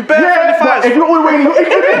 fam. There'll be bare friendly fires. If you're all winning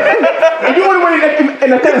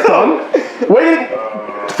in Afghanistan,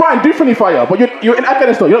 fine, do friendly fire, but you're in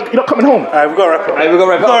Afghanistan. You're not coming home. Alright, we gotta wrap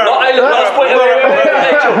up. Last point. I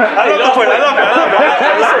love the point. I love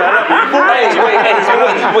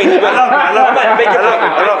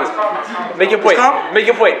it. Make your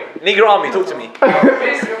point. Negro army, talk to me.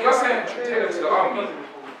 Basically, you're saying take them to the army.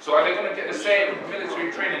 So are they going to get the same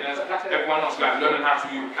military training as everyone else, like learning how to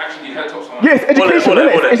actually head up someone? Yes, education.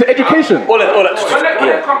 It's education. When they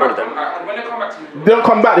come back to they don't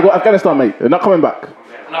come back. They go to Afghanistan, mate. They're not coming back.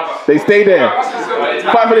 They stay there.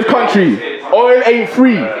 Fight for this country. Oil ain't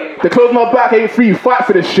free. The clothes on our back ain't free. Fight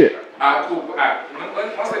for this shit. Cool.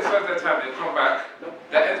 Once they serve their time, they come back.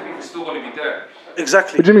 That enemy is still going to be there.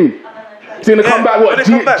 Exactly. What do you mean? So gonna come back what? GI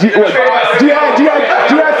focus. And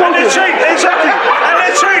they're trained, exactly. And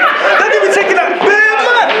they're trained. They're even taking that bare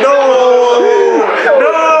man. No.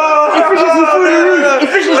 Efficiency through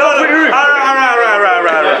the roof.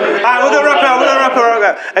 Alright, we're gonna wrap it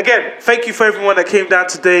up. Again, thank you for everyone that came down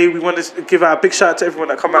today. We want to give out a big shout out to everyone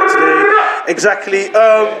that come out today. Exactly.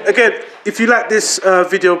 Again, if you like this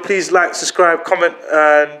video, please like, subscribe, comment,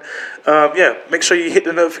 and make sure you hit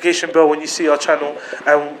the notification bell when you see our channel,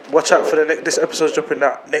 and watch out for this episode's dropping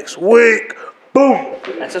out next week. Boom.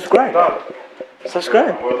 And subscribe. Nice.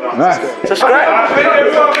 Subscribe.